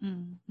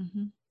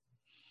 Mm-hmm.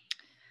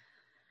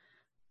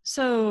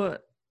 So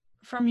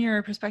from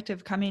your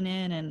perspective, coming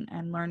in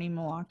and learning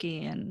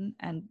Milwaukee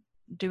and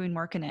doing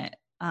work in it,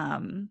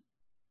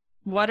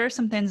 what are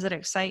some things that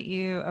excite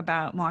you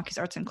about Milwaukee's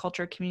arts and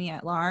culture community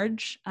at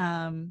large?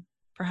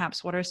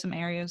 Perhaps what are some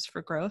areas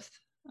for growth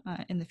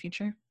in the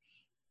future?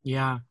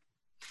 Yeah.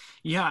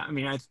 I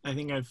mean, I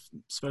think I've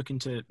spoken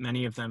to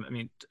many of them. I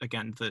mean,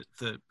 again,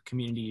 the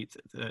community,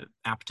 the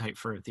appetite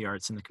for the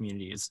arts in the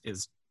community is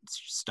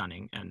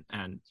stunning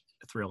and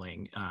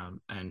thrilling.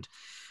 And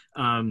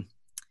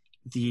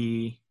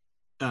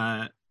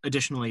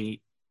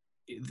additionally,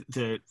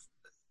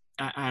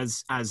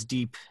 as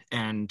deep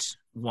and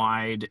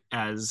wide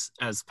as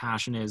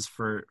passion is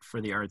for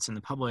the arts in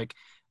the public,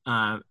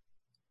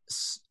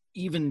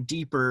 even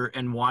deeper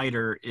and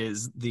wider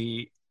is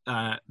the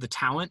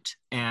talent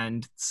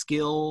and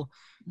skill,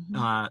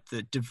 Mm-hmm.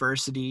 the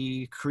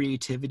diversity,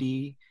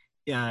 creativity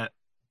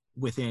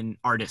within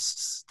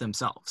artists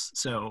themselves.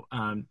 So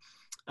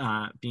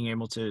being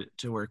able to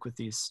work with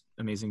these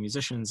amazing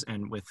musicians,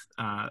 and with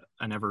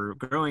an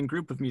ever-growing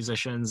group of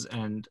musicians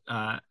and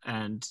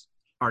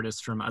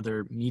artists from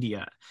other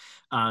media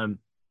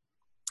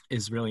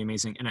is really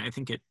amazing. And I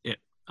think it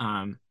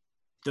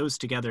those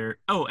together.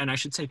 Oh, and I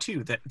should say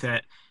too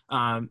that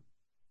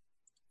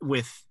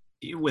with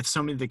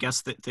so many of the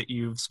guests that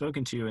you've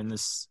spoken to in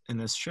this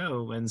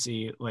show,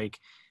 Lindsay, like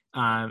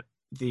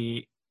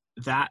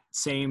that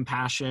same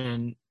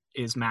passion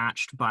is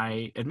matched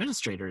by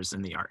administrators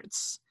in the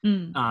arts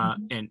in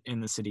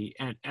the city,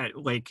 and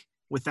like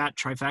with that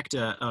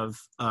trifecta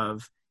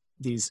of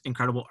these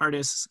incredible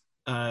artists,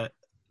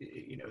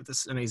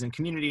 this amazing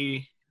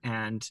community,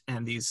 and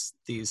these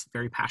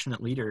very passionate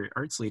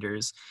arts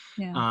leaders.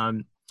 Yeah.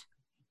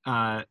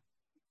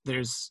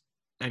 There's,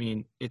 I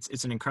mean,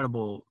 it's an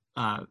incredible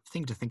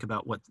thing to think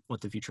about what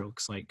the future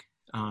looks like.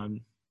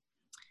 And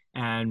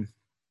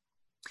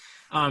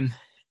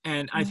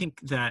I think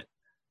that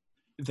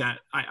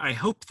I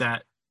hope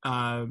that,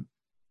 or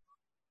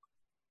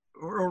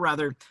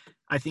rather,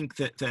 I think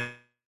that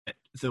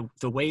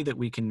the way that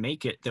we can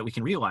make it, that we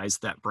can realize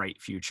that bright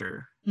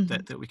future,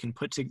 Mm-hmm. that we can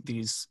put to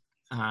these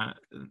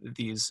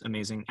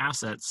amazing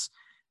assets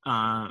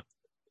to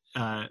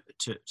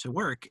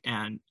work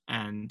and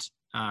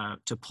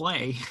to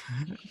play,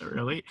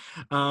 really,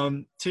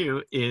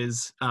 too,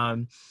 is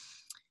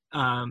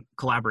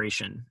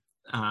collaboration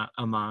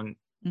among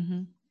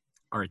Mm-hmm.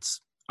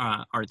 arts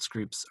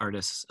groups,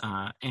 artists,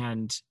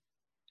 and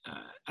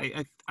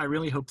I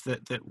really hope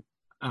that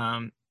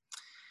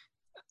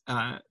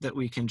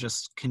we can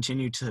just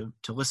continue to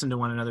listen to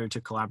one another,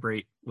 to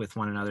collaborate with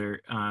one another,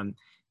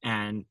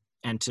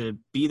 and to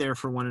be there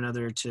for one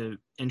another, to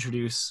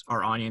introduce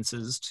our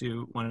audiences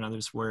to one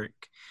another's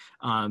work,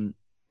 and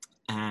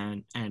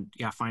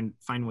yeah, find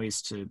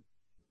ways to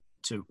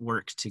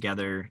work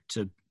together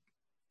to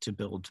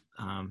build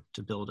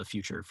a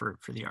future for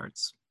the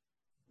arts.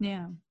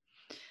 Yeah.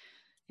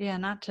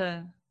 Not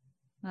to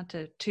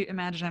toot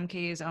Imagine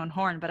MKE's own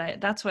horn, but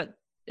that's what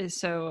is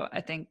so,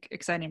 I think,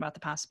 exciting about the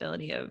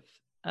possibility of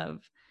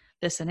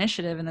this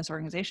initiative and this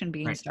organization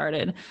being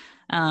started.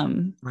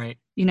 Right.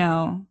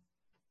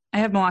 I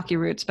have Milwaukee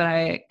roots, but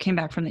I came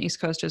back from the East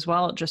Coast as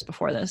well just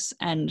before this.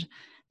 And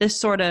this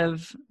sort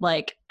of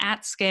like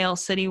at scale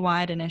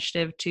citywide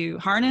initiative to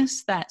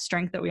harness that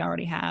strength that we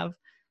already have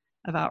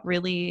about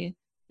really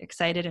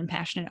excited and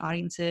passionate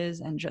audiences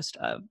and just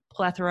a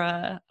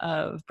plethora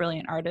of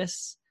brilliant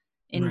artists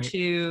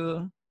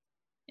into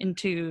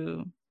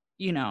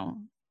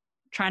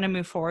trying to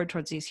move forward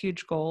towards these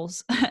huge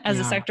goals as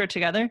a sector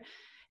together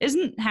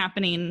isn't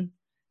happening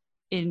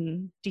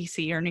in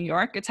DC or New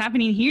York. It's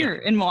happening here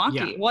in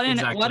Milwaukee. What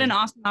an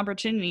awesome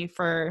opportunity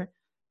for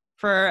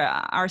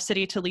our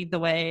city to lead the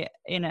way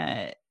in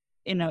a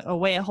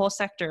way a whole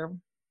sector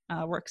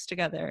works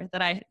together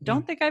that I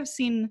don't think I've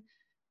seen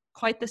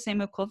quite the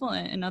same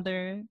equivalent in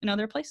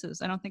other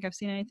places. I don't think I've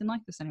seen anything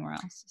like this anywhere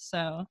else.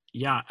 So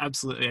yeah,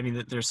 absolutely. I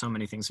mean, there's so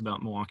many things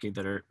about Milwaukee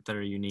that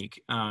are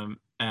unique. I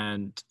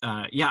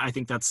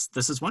think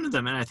this is one of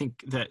them. And I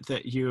think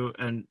that you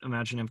and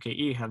Imagine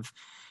MKE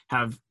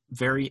have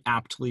very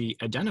aptly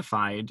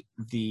identified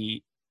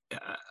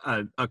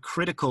a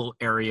critical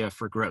area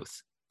for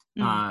growth,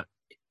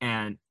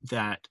 and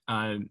that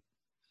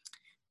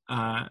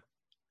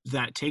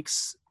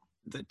takes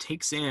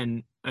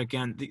in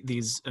again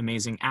these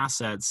amazing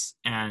assets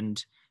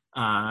and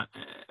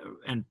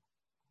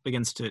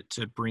begins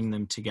to bring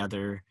them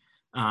together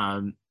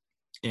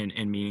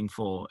in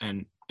meaningful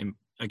and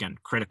again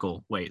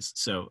critical ways.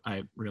 So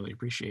I really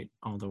appreciate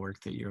all the work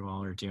that you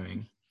all are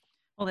doing.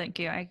 Well, thank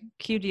you. I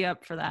queued you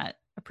up for that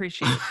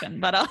appreciation,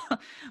 but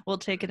we'll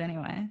take it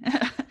anyway.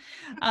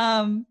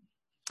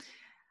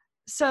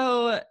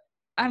 So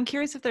I'm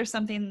curious if there's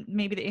something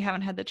maybe that you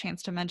haven't had the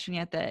chance to mention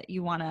yet that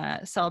you want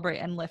to celebrate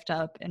and lift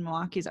up in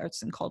Milwaukee's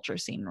arts and culture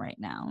scene right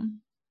now.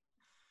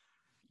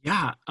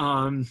 Yeah.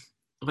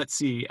 Let's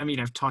see. I mean,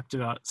 I've talked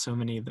about so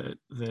many of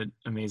the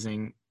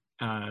amazing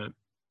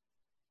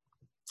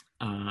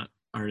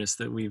artists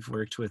that we've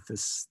worked with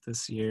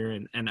this year,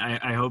 and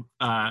I hope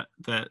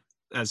that,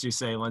 as you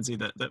say, Lindsay,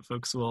 that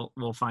folks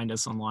will find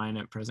us online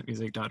at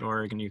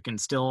presentmusic.org, and you can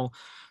still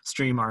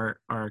stream our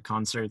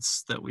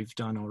concerts that we've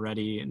done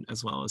already, and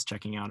as well as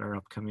checking out our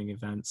upcoming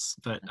events.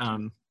 But I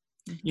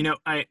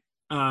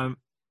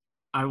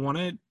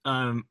want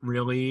to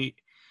really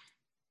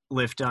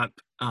lift up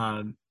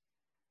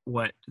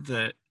what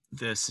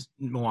this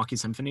Milwaukee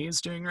Symphony is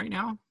doing right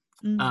now,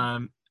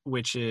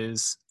 which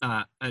is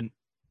I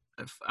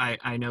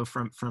know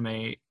from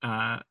a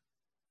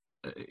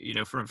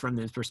from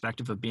the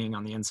perspective of being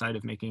on the inside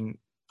of making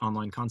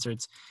online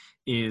concerts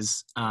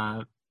is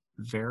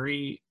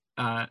very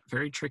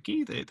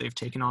tricky. They've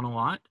taken on a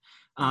lot,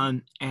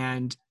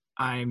 and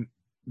I'm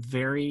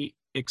very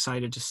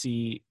excited to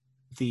see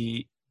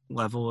the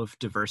level of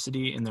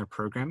diversity in their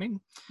programming.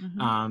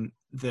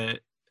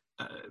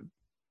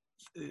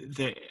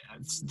 They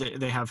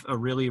have a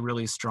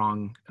really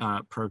strong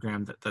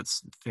program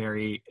that's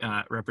very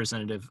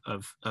representative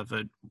of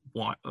a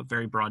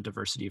very broad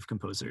diversity of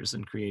composers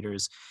and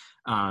creators,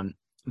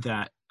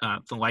 that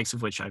the likes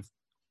of which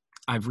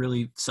I've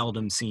really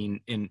seldom seen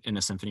in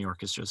a symphony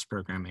orchestra's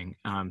programming.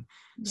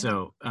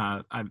 So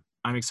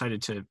I'm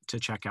excited to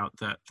check out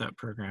that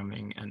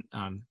programming, and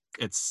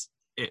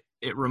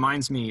it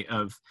reminds me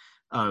of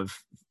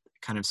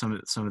kind of some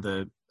of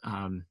the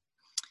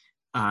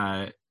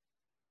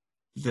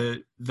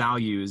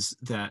values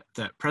that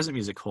present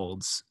music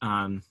holds,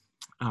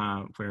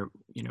 where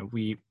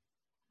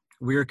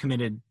we're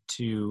committed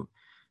to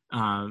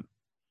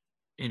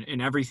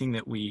in everything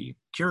that we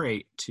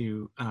curate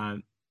to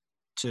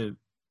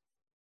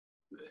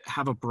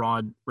have a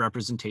broad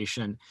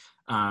representation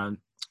of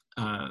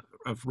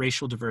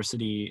racial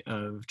diversity,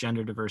 of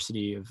gender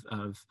diversity, of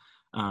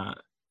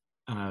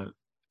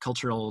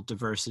cultural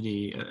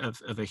diversity,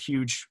 of a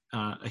huge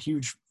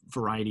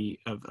variety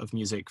of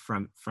music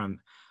from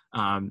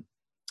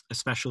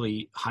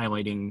especially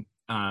highlighting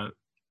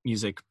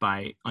music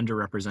by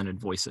underrepresented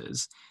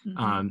voices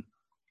on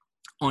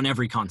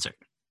every concert,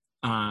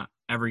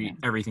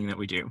 everything that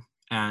we do,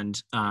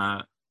 and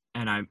I'm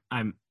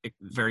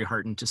very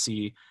heartened to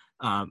see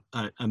a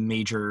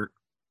major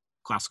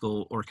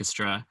classical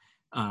orchestra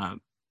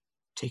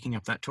taking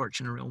up that torch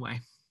in a real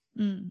way.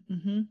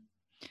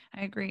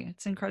 I agree.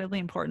 It's incredibly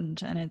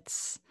important, and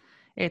it's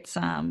I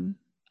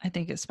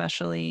think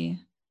especially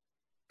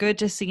good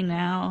to see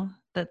now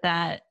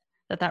that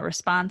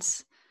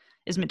response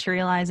is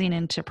materializing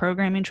into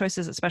programming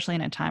choices, especially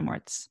in a time where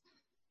it's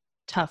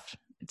tough.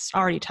 It's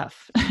already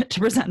tough to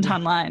present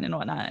online and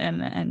whatnot,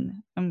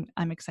 and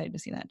I'm excited to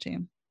see that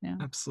too. Yeah,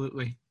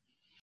 absolutely.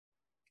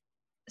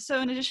 So,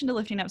 in addition to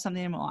lifting up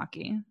something in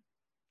Milwaukee,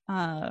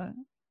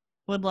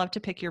 would love to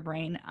pick your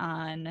brain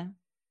on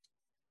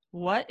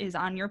what is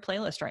on your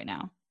playlist right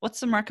now. What's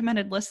some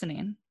recommended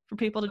listening for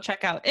people to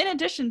check out, in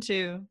addition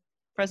to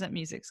Present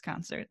Music's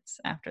concerts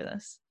after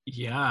this?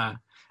 Yeah.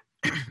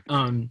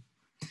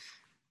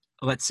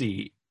 Let's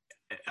see.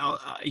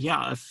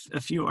 A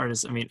few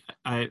artists. I mean,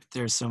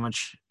 there's so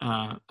much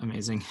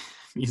amazing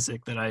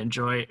music that I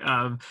enjoy.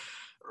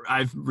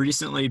 I've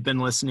recently been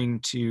listening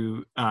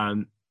to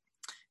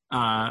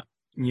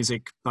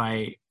music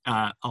by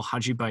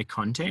Alhaji Bai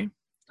Conte,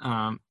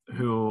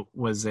 who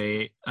was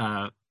a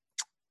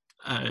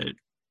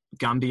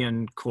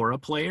Gambian kora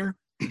player.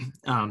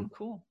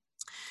 Cool.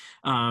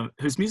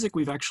 Whose music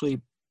we've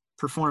actually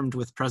performed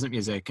with Present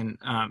Music, and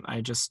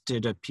I just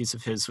did a piece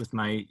of his with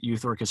my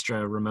youth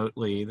orchestra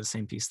remotely, the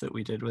same piece that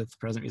we did with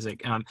Present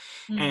Music.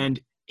 And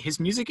his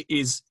music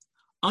is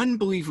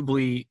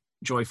unbelievably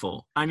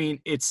joyful. I mean,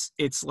 it's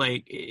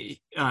like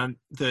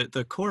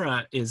the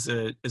kora is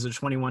a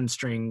 21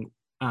 string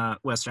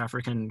West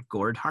African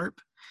gourd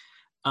harp,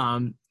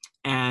 and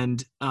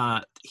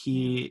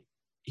he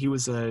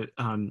was a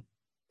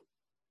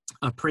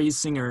praise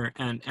singer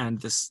and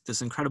this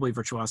incredibly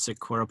virtuosic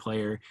kora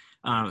player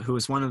who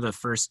was one of the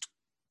first,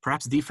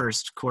 perhaps the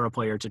first kora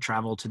player to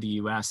travel to the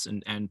U.S.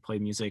 and play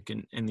music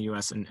in the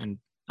U.S. and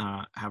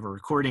have a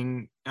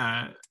recording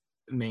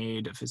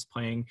made of his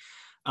playing.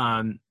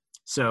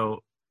 So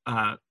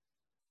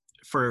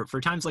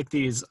for times like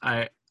these,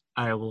 I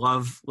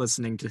love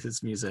listening to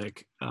his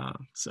music.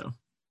 So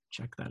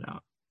check that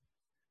out.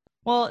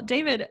 Well,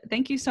 David,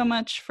 thank you so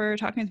much for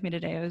talking with me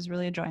today. It was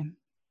really a joy.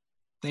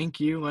 Thank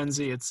you,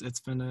 Lindsay. It's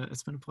been a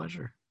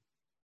pleasure.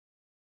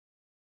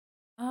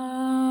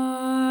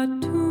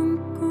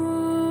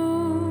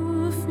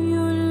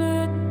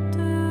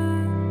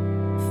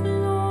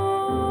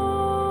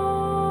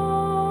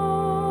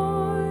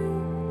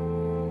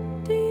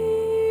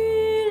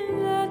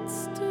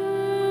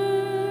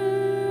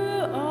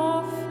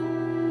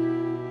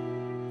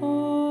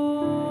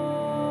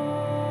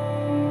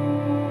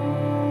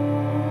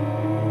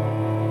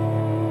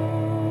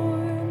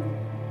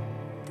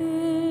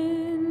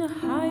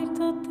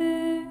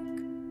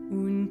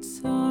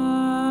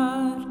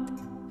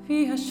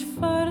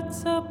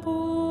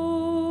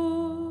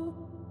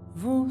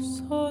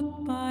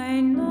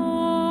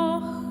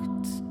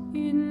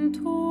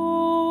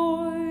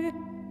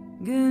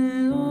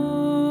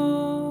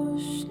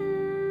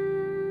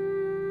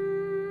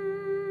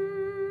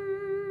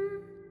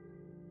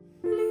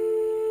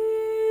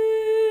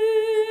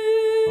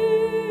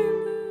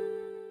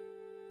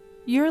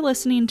 You're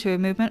listening to a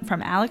movement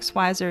from Alex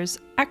Weiser's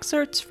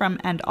excerpts from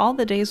And All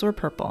the Days Were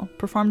Purple,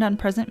 performed on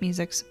Present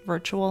Music's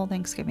virtual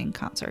Thanksgiving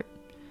concert.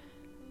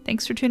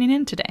 Thanks for tuning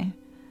in today.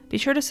 Be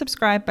sure to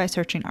subscribe by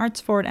searching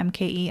Arts Forward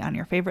MKE on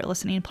your favorite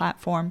listening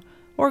platform,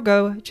 or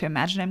go to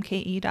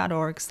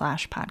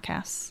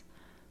imaginemke.org/podcasts.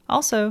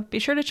 Also, be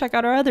sure to check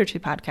out our other two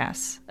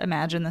podcasts,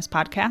 Imagine This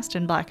Podcast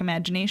and Black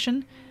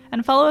Imagination,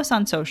 and follow us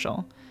on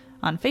social,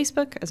 on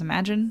Facebook as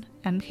Imagine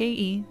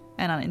MKE,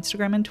 and on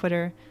Instagram and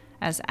Twitter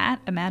as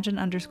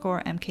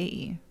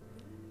 @imagine_MKE.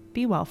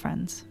 Be well,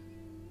 friends.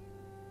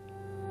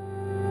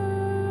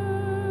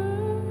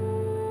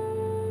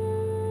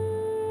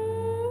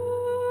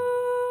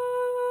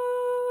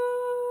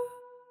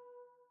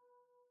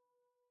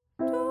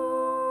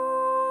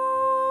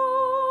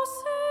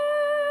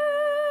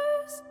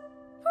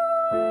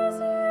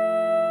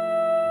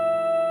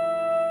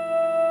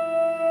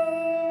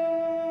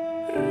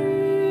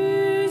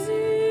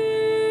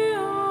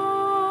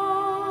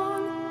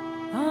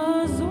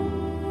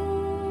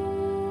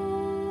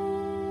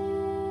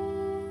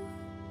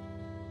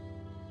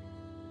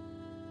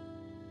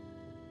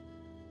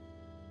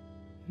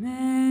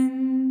 Man.